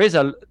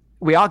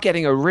 We are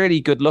getting a really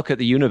good look at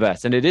the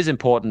universe, and it is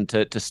important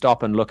to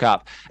stop and look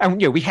up.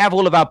 And we have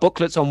all of our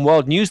booklets on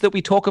world news that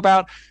we talk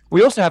about.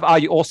 We also have Our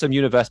Awesome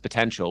Universe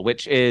Potential,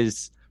 which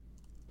is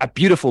a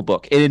beautiful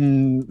book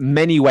in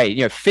many ways.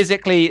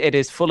 Physically, it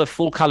is full of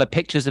full-color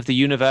pictures of the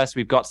universe.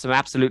 We've got some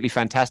absolutely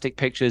fantastic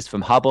pictures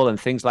from Hubble and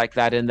things like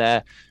that in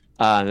there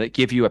that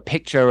give you a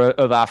picture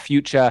of our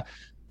future.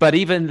 But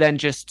even then,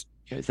 just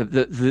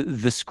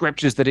the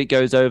scriptures that it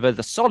goes over,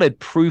 the solid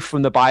proof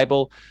from the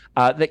Bible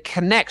that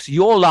connects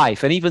your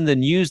life and even the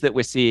news that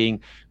we're seeing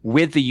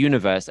with the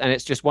universe. And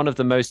it's just one of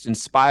the most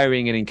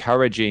inspiring and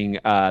encouraging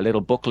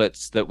little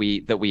booklets that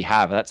we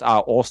have. That's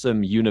Our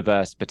Awesome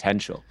Universe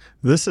Potential.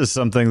 This is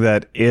something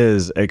that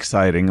is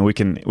exciting. We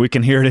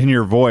can hear it in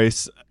your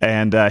voice.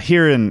 And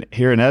here in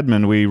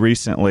Edmond, we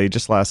recently,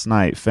 just last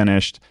night,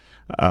 finished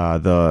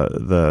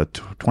the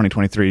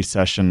 2023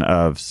 session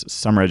of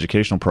summer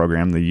educational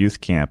program, the youth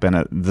camp,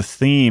 and the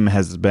theme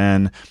has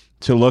been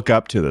to look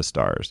up to the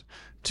stars,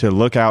 to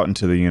look out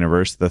into the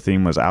universe. The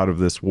theme was out of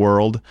this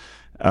world.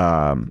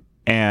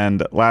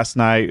 And last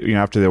night,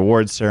 after the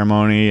awards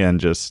ceremony and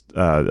just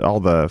all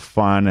the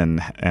fun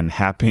and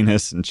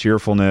happiness and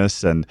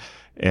cheerfulness and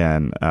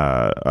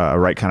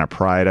right kind of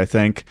pride, I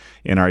think,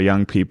 in our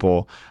young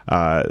people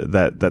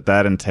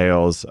that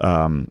entails.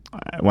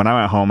 When I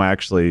went home, I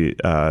actually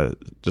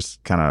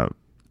just kind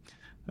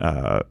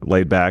of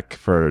laid back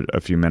for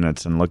a few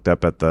minutes and looked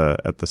up at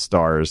the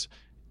stars.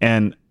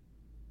 And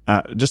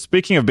just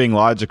speaking of being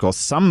logical,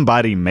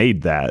 somebody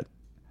made that.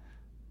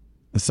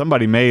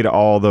 Somebody made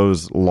all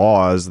those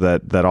laws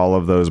that all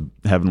of those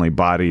heavenly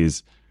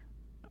bodies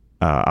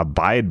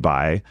abide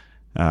by.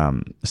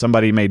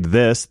 Somebody made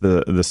this,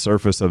 the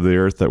surface of the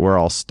earth that we're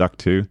all stuck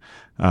to.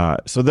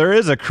 So there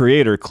is a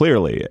creator,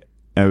 clearly.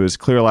 It was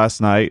clear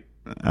last night,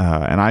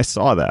 and I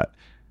saw that.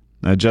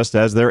 Just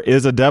as there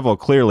is a devil,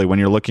 clearly, when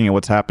you're looking at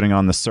what's happening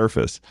on the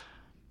surface.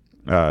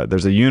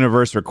 There's a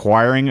universe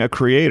requiring a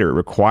creator,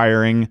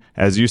 requiring,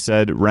 as you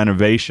said,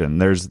 renovation.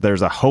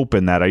 There's a hope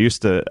in that.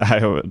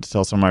 I would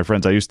tell some of my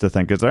friends, I used to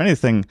think, is there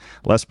anything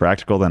less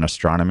practical than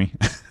astronomy?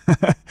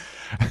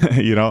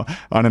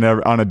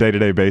 On a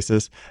day-to-day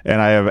basis.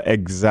 And I have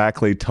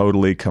exactly,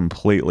 totally,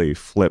 completely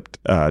flipped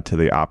to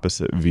the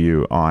opposite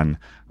view on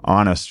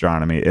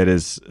astronomy. It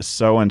is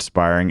so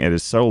inspiring. It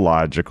is so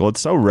logical.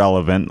 It's so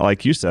relevant,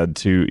 like you said,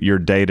 to your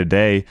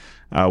day-to-day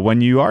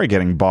when you are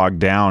getting bogged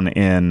down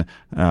in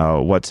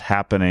what's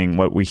happening,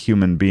 what we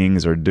human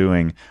beings are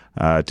doing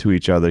to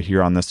each other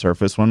here on the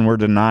surface, when we're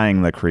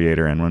denying the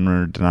creator and when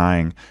we're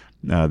denying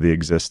the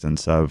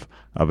existence of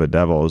a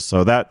devil.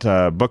 So that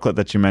booklet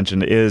that you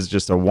mentioned is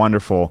just a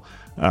wonderful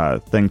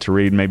thing to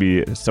read.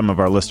 Maybe some of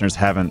our listeners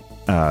haven't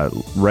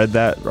read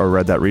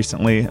that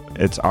recently.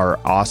 It's Our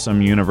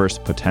Awesome Universe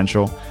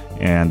Potential,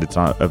 and it's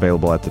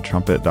available at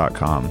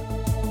thetrumpet.com.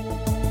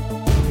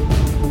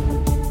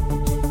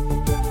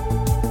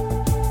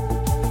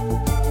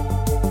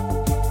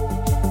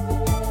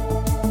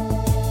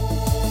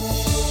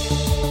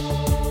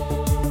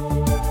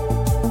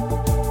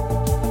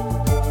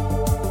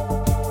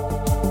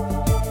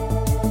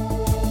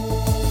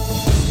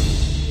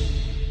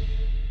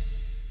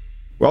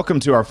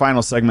 Welcome to our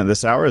final segment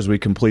this hour as we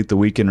complete the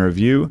week in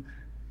review.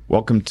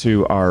 Welcome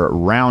to our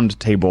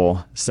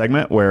roundtable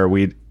segment where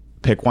we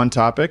pick one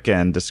topic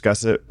and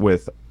discuss it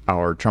with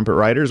our trumpet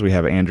writers. We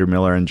have Andrew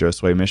Miller and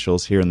Josue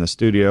Michels here in the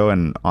studio,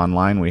 and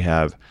online we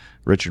have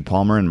Richard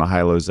Palmer and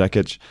Mihailo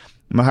Zekic.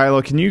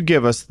 Mihailo, can you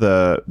give us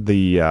the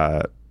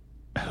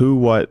who,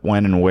 what,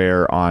 when, and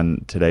where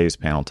on today's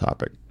panel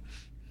topic?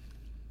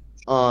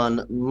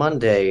 On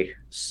Monday,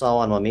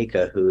 Salwan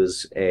Momika,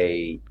 who's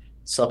a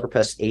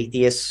self-professed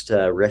atheist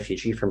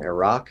refugee from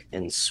Iraq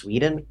and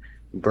Sweden,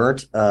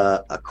 burnt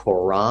a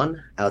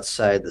Koran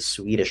outside the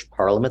Swedish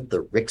parliament,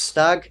 the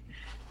Riksdag.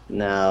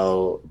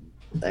 Now,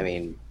 I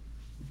mean,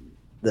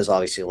 there's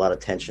obviously a lot of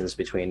tensions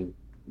between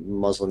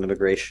Muslim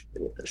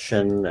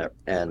immigration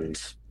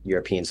and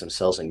Europeans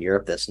themselves in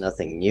Europe. That's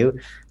nothing new.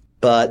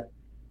 But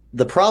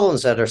the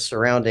problems that are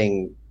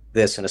surrounding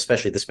this, and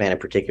especially this man in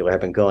particular,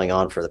 have been going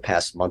on for the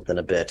past month and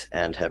a bit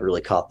and have really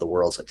caught the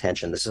world's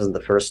attention. This isn't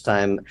the first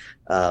time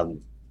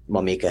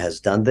Momika has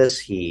done this.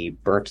 He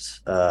burnt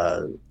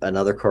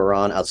another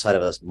Quran outside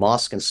of a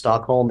mosque in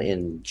Stockholm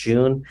in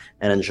June,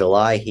 and in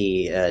July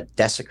he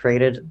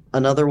desecrated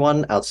another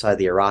one outside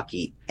the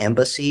Iraqi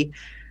embassy.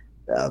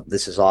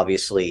 This is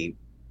obviously,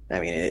 I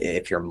mean,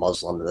 if you're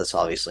Muslim, that's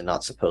obviously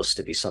not supposed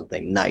to be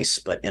something nice,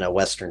 but in a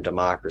Western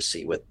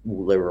democracy with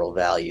liberal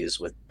values,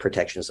 with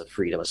protections of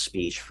freedom of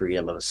speech,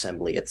 freedom of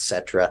assembly,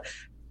 etc.,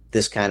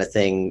 this kind of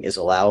thing is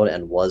allowed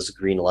and was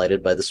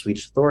green-lighted by the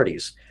Swedish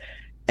authorities.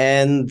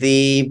 And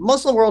the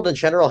Muslim world in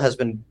general has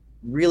been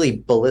really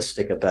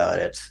ballistic about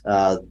it.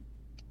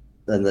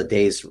 In the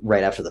days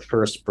right after the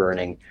first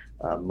burning,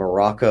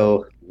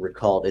 Morocco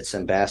recalled its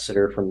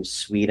ambassador from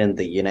Sweden.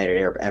 The United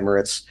Arab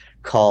Emirates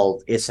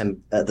called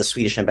the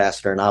Swedish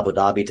ambassador in Abu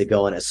Dhabi to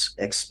go and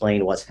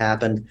explain what's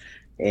happened.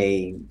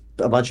 A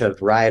bunch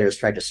of rioters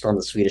tried to storm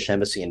the Swedish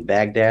embassy in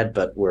Baghdad,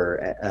 but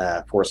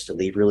were forced to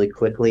leave really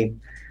quickly.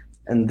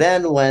 And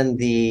then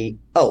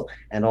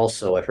and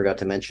also I forgot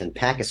to mention,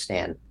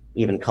 Pakistan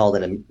even called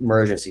an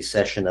emergency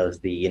session of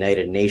the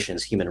United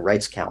Nations Human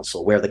Rights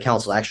Council, where the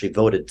council actually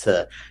voted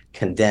to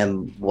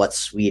condemn what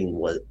Sweden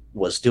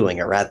was doing,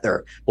 or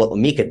rather what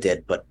Momika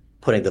did, but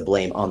putting the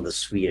blame on the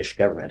Swedish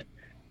government.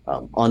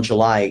 On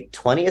July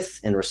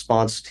 20th, in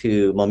response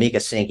to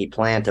Momika saying he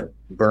planned to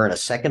burn a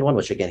second one,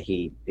 which again,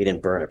 he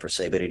didn't burn it per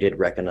se, but he did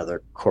wreck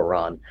another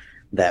Quran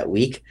that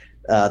week.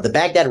 The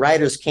Baghdad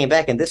rioters came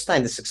back, and this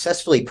time they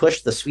successfully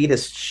pushed the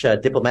Swedish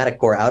diplomatic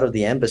corps out of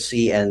the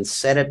embassy and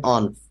set it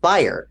on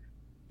fire.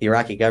 The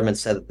Iraqi government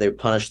said that they would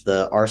punish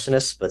the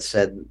arsonists, but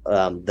said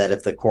that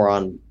if the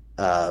Quran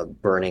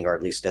burning, or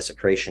at least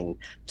desecration,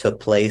 took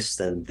place,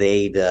 then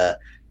they'd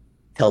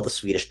tell the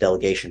Swedish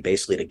delegation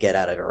basically to get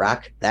out of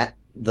Iraq.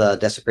 The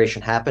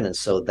desecration happened, and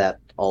so that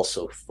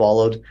also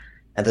followed.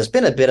 And there's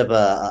been a bit of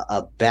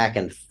a back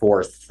and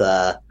forth,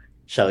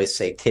 shall we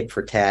say, tit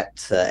for tat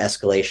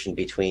escalation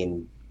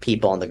between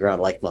people on the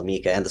ground like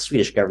Momika and the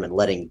Swedish government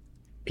letting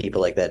people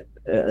like that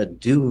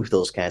do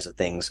those kinds of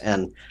things.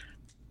 And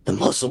the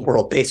Muslim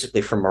world,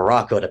 basically from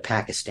Morocco to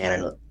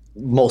Pakistan and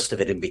most of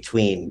it in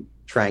between,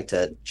 trying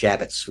to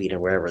jab at Sweden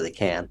wherever they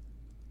can.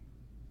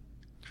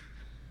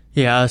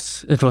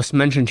 Yes, it was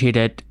mentioned here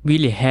that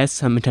really has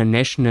some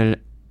international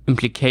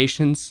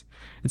implications.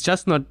 It's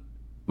just not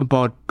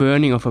about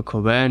burning of a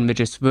Quran, which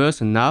is worse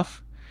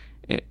enough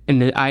in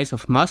the eyes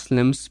of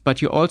Muslims,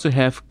 but you also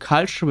have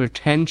cultural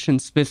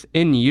tensions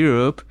within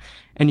Europe,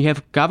 and you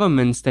have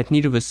governments that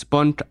need to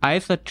respond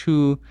either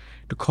to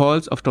the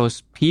calls of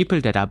those people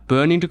that are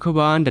burning the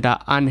Quran, that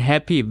are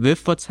unhappy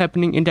with what's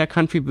happening in their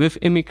country, with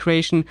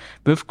immigration,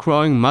 with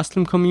growing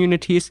Muslim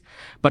communities.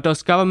 But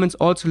those governments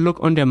also look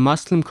on their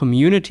Muslim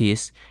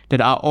communities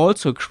that are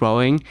also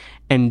growing,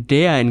 and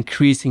they are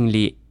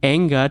increasingly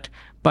angered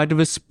by the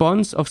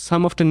response of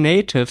some of the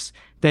natives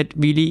that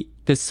really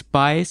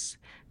despise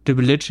the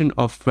religion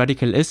of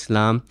radical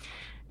Islam.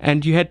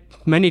 And you had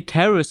many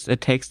terrorist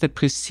attacks that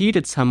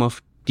preceded some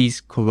of these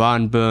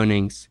Quran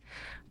burnings.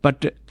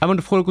 But I want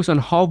to focus on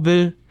how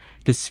will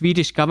the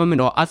Swedish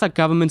government or other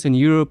governments in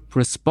Europe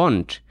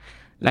respond.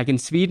 Like in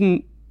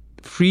Sweden,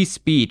 free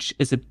speech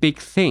is a big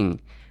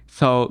thing.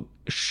 So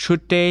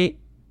should they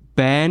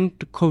ban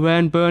the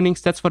Quran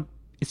burnings? That's what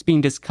is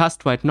being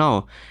discussed right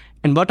now.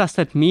 And what does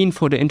that mean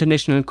for the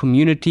international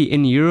community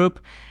in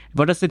Europe?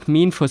 What does it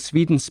mean for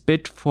Sweden's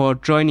bid for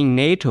joining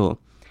NATO?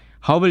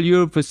 How will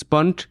Europe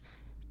respond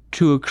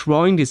to a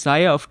growing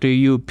desire of the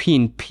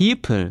European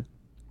people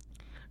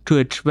to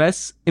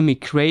address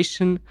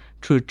immigration,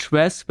 to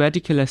address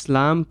radical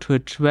Islam, to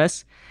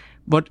address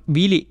what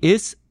really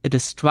is a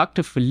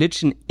destructive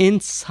religion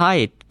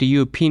inside the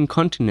European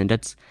continent?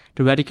 That's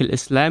the radical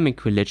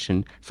Islamic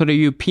religion. So the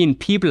European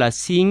people are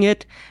seeing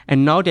it,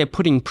 and now they're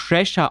putting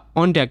pressure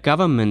on their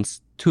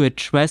governments to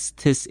address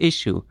this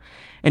issue.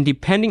 And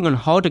depending on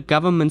how the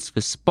governments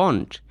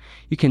respond,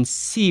 you can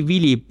see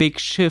really a big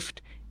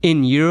shift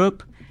in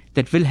Europe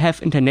that will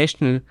have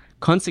international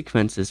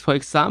consequences. For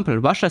example,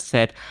 Russia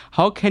said,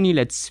 how can you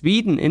let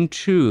Sweden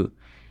into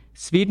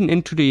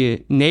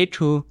the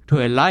NATO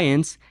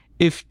alliance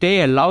if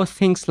they allow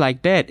things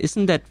like that?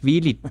 Isn't that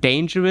really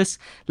dangerous?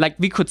 Like,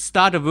 we could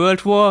start a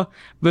world war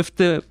with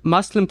the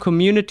Muslim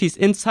communities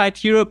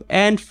inside Europe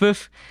and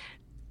with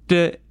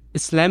the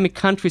Islamic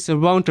countries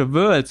around the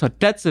world. So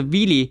that's a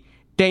really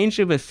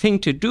dangerous thing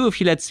to do. If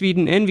you let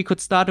Sweden in, we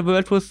could start a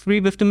World War III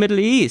with the Middle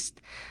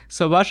East.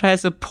 So Russia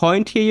has a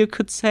point here, you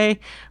could say,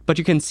 but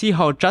you can see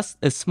how just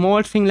a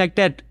small thing like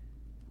that,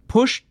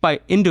 pushed by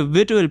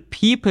individual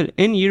people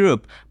in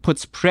Europe,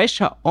 puts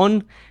pressure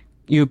on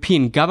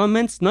European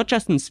governments, not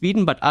just in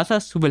Sweden, but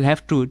others who will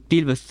have to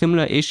deal with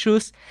similar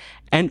issues,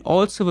 and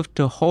also with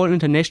the whole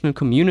international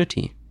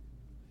community.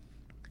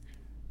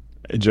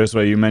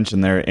 Josua, you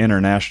mentioned their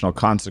international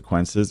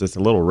consequences. It's a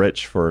little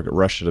rich for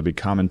Russia to be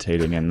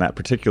commentating in that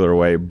particular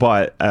way,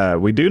 but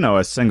we do know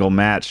a single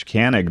match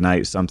can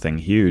ignite something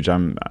huge.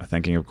 I'm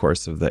thinking, of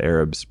course, of the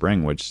Arab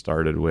Spring, which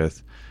started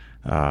with,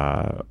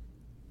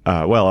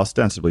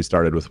 ostensibly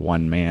started with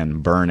one man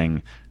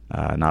burning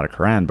not a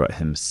Koran, but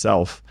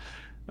himself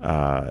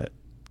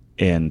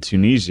in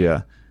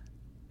Tunisia.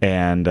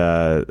 And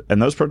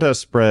those protests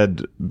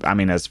spread, I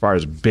mean, as far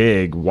as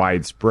big,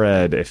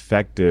 widespread,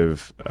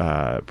 effective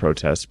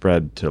protests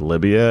spread to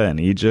Libya and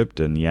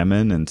Egypt and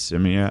Yemen and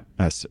Syria,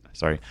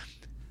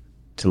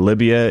 to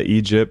Libya,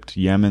 Egypt,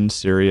 Yemen,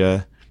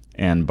 Syria,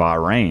 and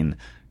Bahrain.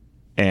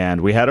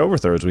 And we had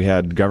overthrows. We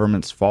had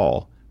governments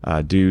fall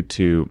due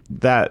to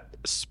that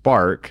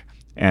spark.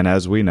 And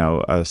as we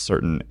know, a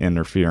certain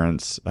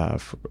interference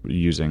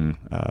using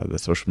the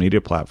social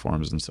media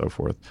platforms and so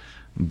forth.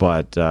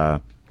 But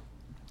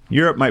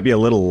Europe might be a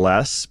little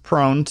less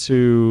prone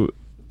to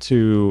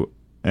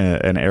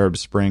an Arab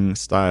Spring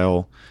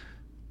style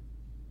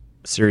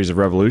series of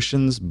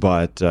revolutions,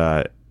 but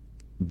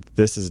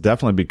this is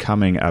definitely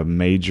becoming a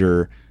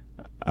major,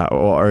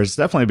 or it's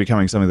definitely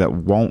becoming something that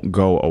won't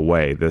go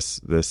away. This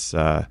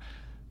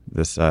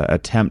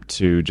attempt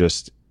to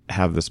just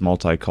have this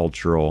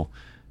multicultural,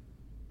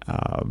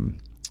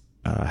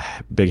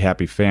 big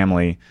happy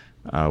family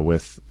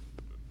with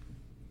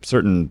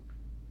certain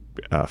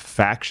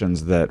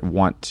factions that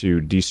want to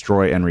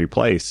destroy and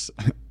replace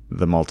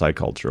the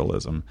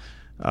multiculturalism.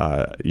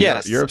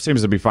 Yes. Europe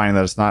seems to be finding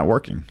that it's not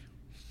working.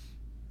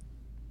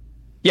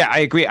 Yeah, I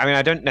agree. I mean,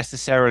 I don't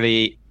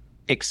necessarily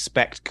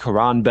expect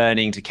Quran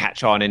burning to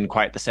catch on in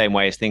quite the same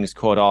way as things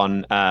caught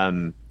on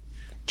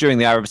during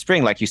the Arab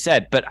Spring, like you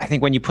said. But I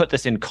think when you put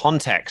this in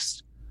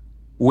context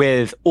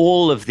with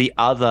all of the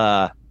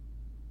other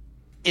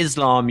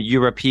Islam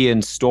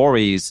European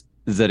stories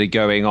that are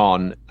going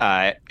on,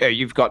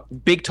 you've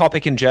got big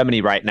topic in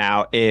Germany right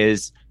now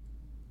is,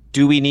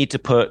 do we need to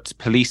put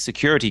police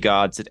security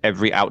guards at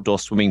every outdoor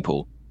swimming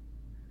pool?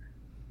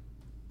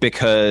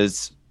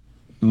 Because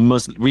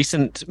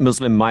recent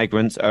Muslim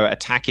migrants are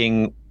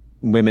attacking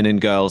women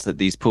and girls at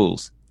these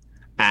pools.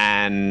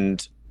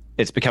 And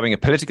it's becoming a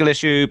political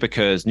issue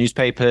because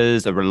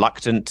newspapers are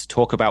reluctant to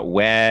talk about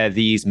where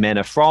these men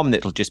are from.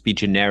 It'll just be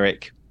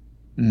generic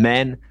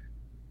men.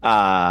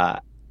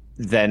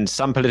 Then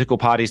some political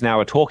parties now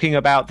are talking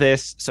about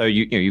this. So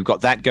you've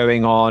got that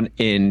going on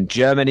in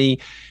Germany.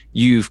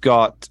 You've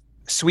got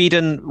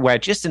Sweden, where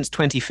just since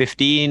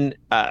 2015,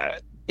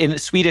 in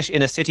Swedish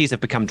inner cities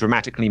have become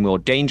dramatically more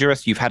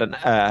dangerous. You've had an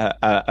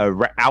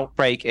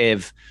outbreak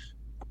of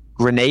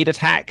grenade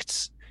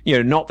attacks.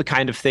 Not the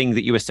kind of thing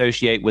that you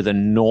associate with a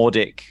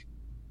Nordic,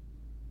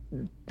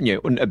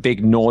 a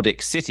big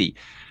Nordic city.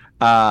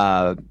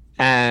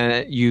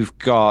 And you've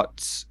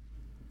got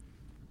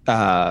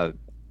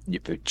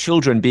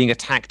children being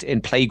attacked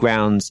in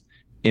playgrounds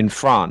in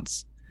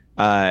France.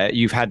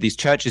 You've had these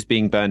churches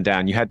being burned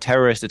down. You had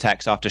terrorist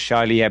attacks after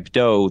Charlie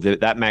Hebdo,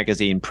 that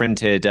magazine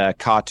printed a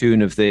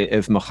cartoon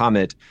of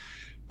Muhammad.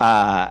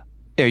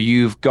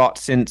 You've got,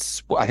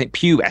 since I think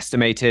Pew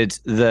estimated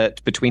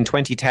that between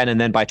 2010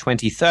 and then by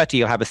 2030,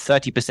 you'll have a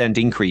 30%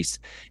 increase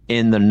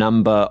in the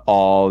number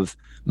of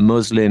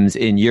Muslims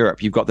in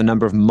Europe. You've got the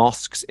number of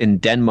mosques in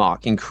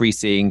Denmark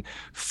increasing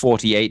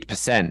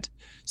 48%.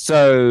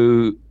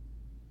 So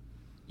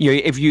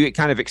if you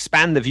kind of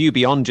expand the view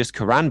beyond just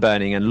Quran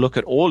burning and look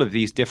at all of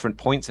these different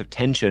points of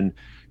tension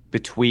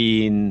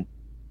between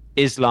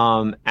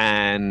Islam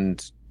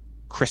and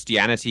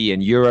Christianity in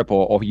Europe,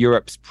 or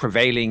Europe's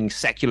prevailing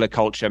secular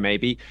culture,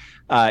 maybe,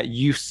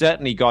 you've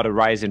certainly got a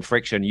rise in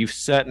friction. You've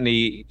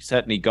certainly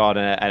got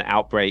an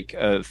outbreak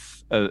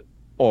of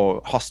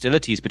or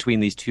hostilities between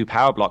these two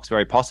power blocks,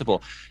 very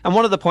possible. And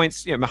one of the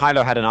points,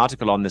 Mihailo had an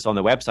article on this on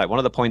the website. One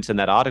of the points in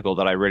that article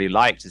that I really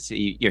liked is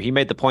he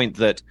made the point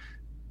that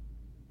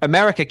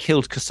America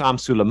killed Qasem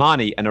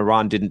Soleimani and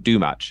Iran didn't do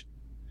much.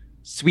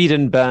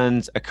 Sweden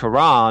burns a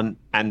Quran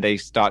and they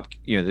start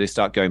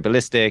going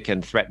ballistic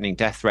and threatening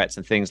death threats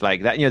and things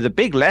like that. The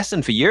big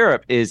lesson for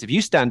Europe is, if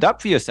you stand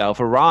up for yourself,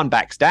 Iran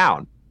backs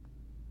down.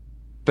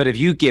 But if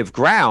you give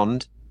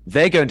ground,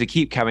 they're going to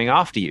keep coming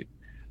after you.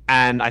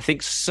 And I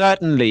think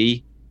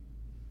certainly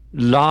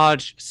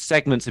large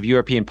segments of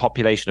European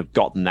population have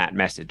gotten that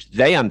message.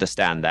 They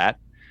understand that.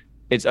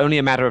 It's only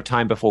a matter of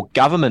time before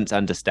governments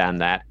understand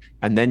that.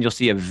 And then you'll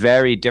see a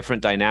very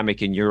different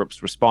dynamic in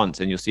Europe's response.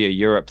 And you'll see a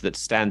Europe that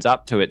stands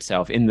up to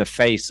itself in the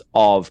face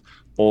of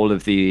all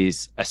of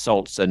these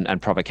assaults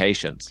and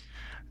provocations.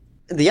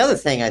 The other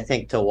thing I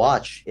think to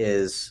watch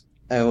is,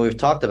 and we've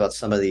talked about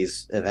some of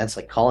these events,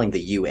 like calling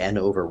the UN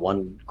over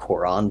one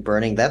Quran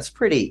burning. That's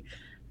pretty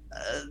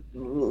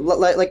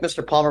like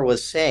Mr. Palmer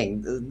was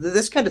saying,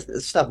 this kind of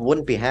stuff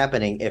wouldn't be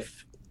happening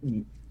if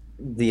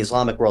the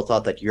Islamic world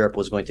thought that Europe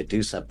was going to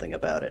do something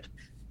about it.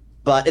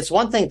 But it's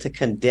one thing to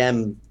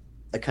condemn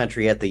a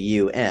country at the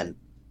UN,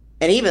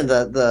 and even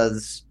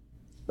the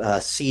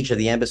siege of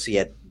the embassy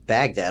at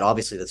Baghdad.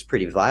 Obviously, that's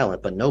pretty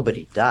violent, but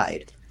nobody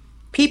died.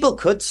 People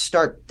could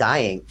start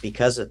dying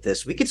because of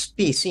this. We could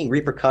be seeing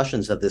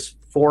repercussions of this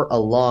for a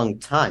long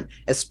time,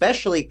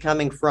 especially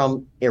coming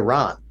from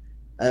Iran.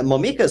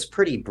 Momika is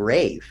pretty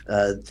brave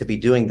to be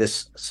doing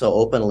this so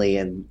openly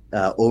and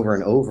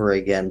over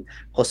again.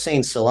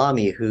 Hossein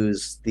Salami,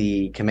 who's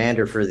the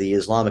commander for the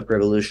Islamic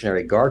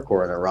Revolutionary Guard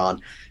Corps in Iran,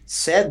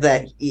 said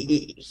that,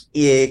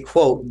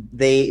 quote,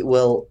 they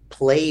will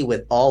play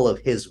with all of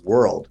his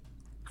world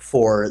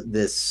for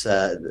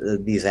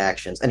these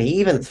actions. And he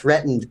even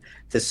threatened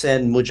to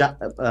send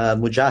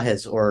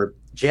mujahids or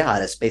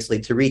jihadists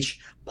basically to reach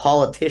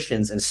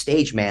politicians and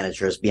stage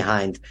managers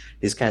behind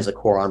these kinds of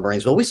Koran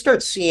burnings. Well, we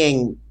start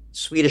seeing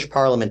Swedish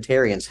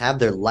parliamentarians have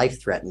their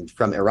life threatened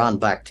from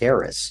Iran-backed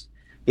terrorists.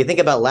 You think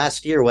about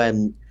last year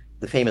when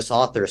the famous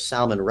author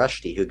Salman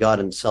Rushdie, who got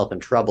himself in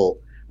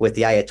trouble with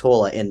the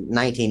Ayatollah in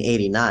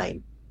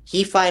 1989,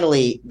 he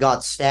finally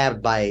got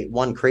stabbed by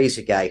one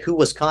crazy guy who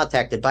was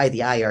contacted by the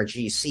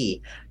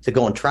IRGC to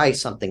go and try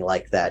something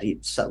like that.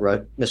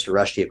 Mr.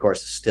 Rushdie, of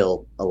course, is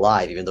still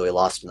alive, even though he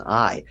lost an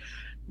eye.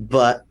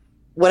 But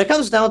when it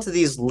comes down to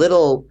these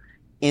little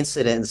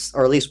incidents,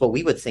 or at least what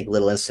we would think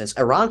little incidents,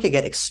 Iran could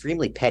get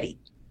extremely petty,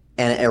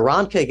 and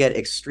Iran could get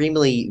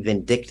extremely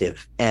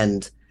vindictive.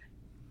 And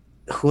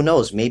who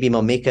knows, maybe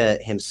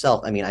Momika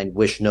himself, I mean, I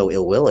wish no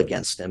ill will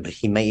against him, but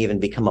he may even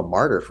become a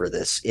martyr for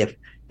this if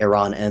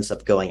Iran ends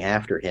up going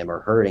after him or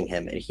hurting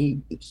him. And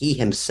he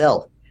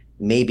himself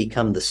may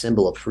become the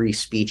symbol of free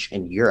speech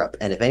in Europe.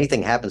 And if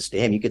anything happens to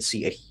him, you could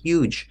see a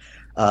huge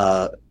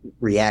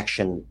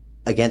reaction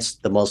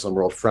against the Muslim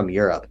world from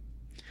Europe.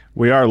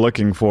 We are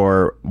looking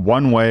for,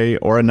 one way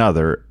or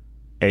another,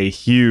 a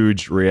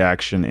huge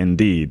reaction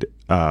indeed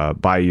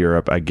by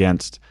Europe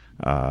against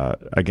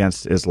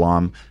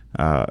Islam.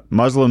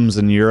 Muslims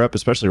in Europe,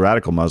 especially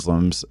radical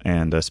Muslims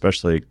and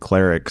especially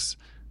clerics,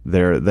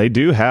 they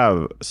do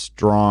have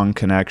strong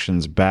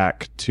connections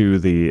back to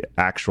the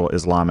actual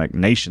Islamic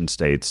nation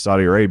states.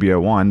 Saudi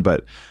Arabia one,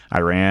 but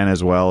Iran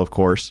as well, of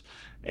course.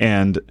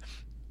 And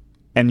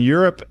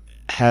Europe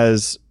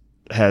has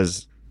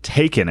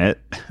taken it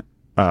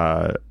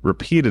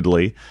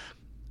repeatedly,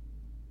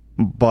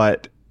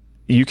 but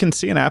you can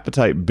see an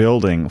appetite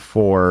building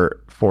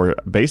for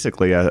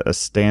basically a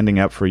standing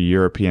up for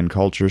European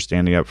culture,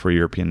 standing up for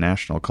European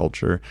national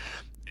culture,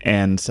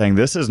 and saying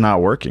this is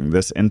not working.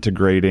 This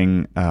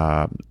integrating,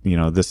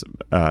 this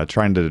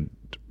trying to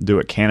do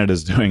what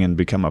Canada's doing and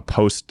become a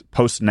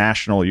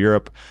post-national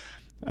Europe,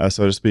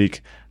 so to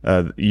speak.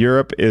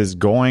 Europe is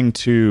going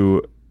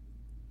to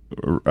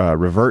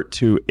revert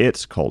to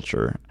its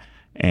culture.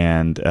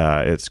 And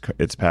its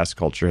past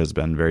culture has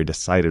been very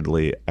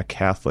decidedly a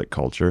Catholic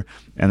culture,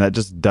 and that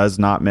just does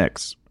not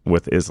mix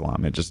with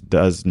Islam. It just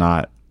does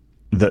not.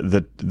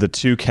 The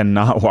two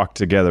cannot walk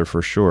together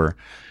for sure.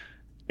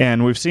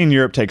 And we've seen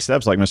Europe take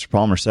steps, like Mr.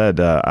 Palmer said.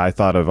 I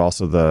thought of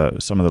also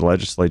some of the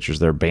legislatures,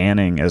 they're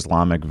banning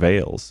Islamic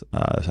veils,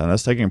 so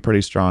that's taking a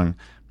pretty strong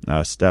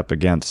step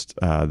against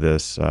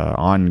this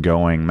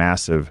ongoing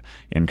massive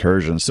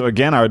incursion. So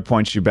again, I would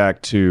point you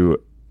back to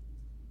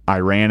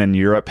Iran and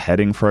Europe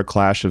heading for a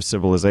clash of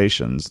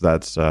civilizations.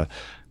 That's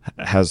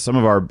has some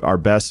of our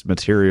best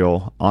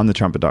material on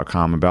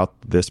thetrumpet.com about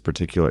this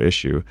particular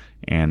issue.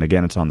 And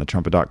again, it's on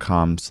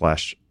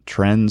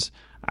thetrumpet.com/trends.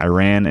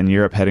 Iran and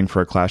Europe heading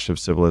for a clash of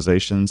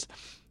civilizations,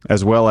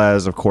 as well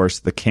as, of course,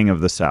 The King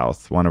of the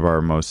South, one of our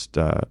most,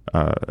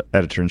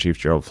 Editor-in-Chief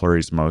Gerald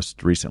Fleury's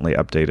most recently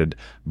updated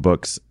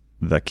books,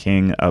 The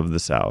King of the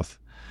South.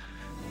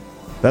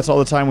 That's all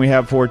the time we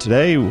have for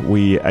today.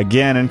 We,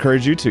 again,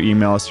 encourage you to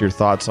email us your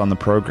thoughts on the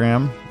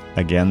program.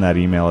 Again, that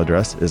email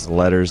address is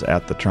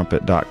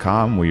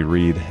letters@thetrumpet.com. We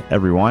read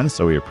everyone,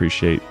 so we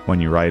appreciate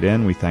when you write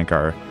in. We thank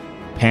our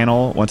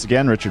panel, once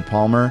again, Richard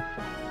Palmer,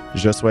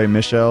 Josue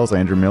Michels,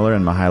 Andrew Miller,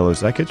 and Mihailo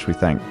Zekic. We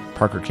thank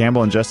Parker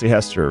Campbell and Jesse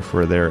Hester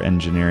for their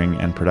engineering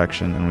and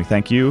production. And we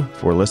thank you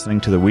for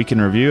listening to the Week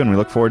in Review, and we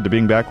look forward to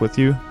being back with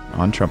you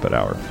on Trumpet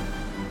Hour.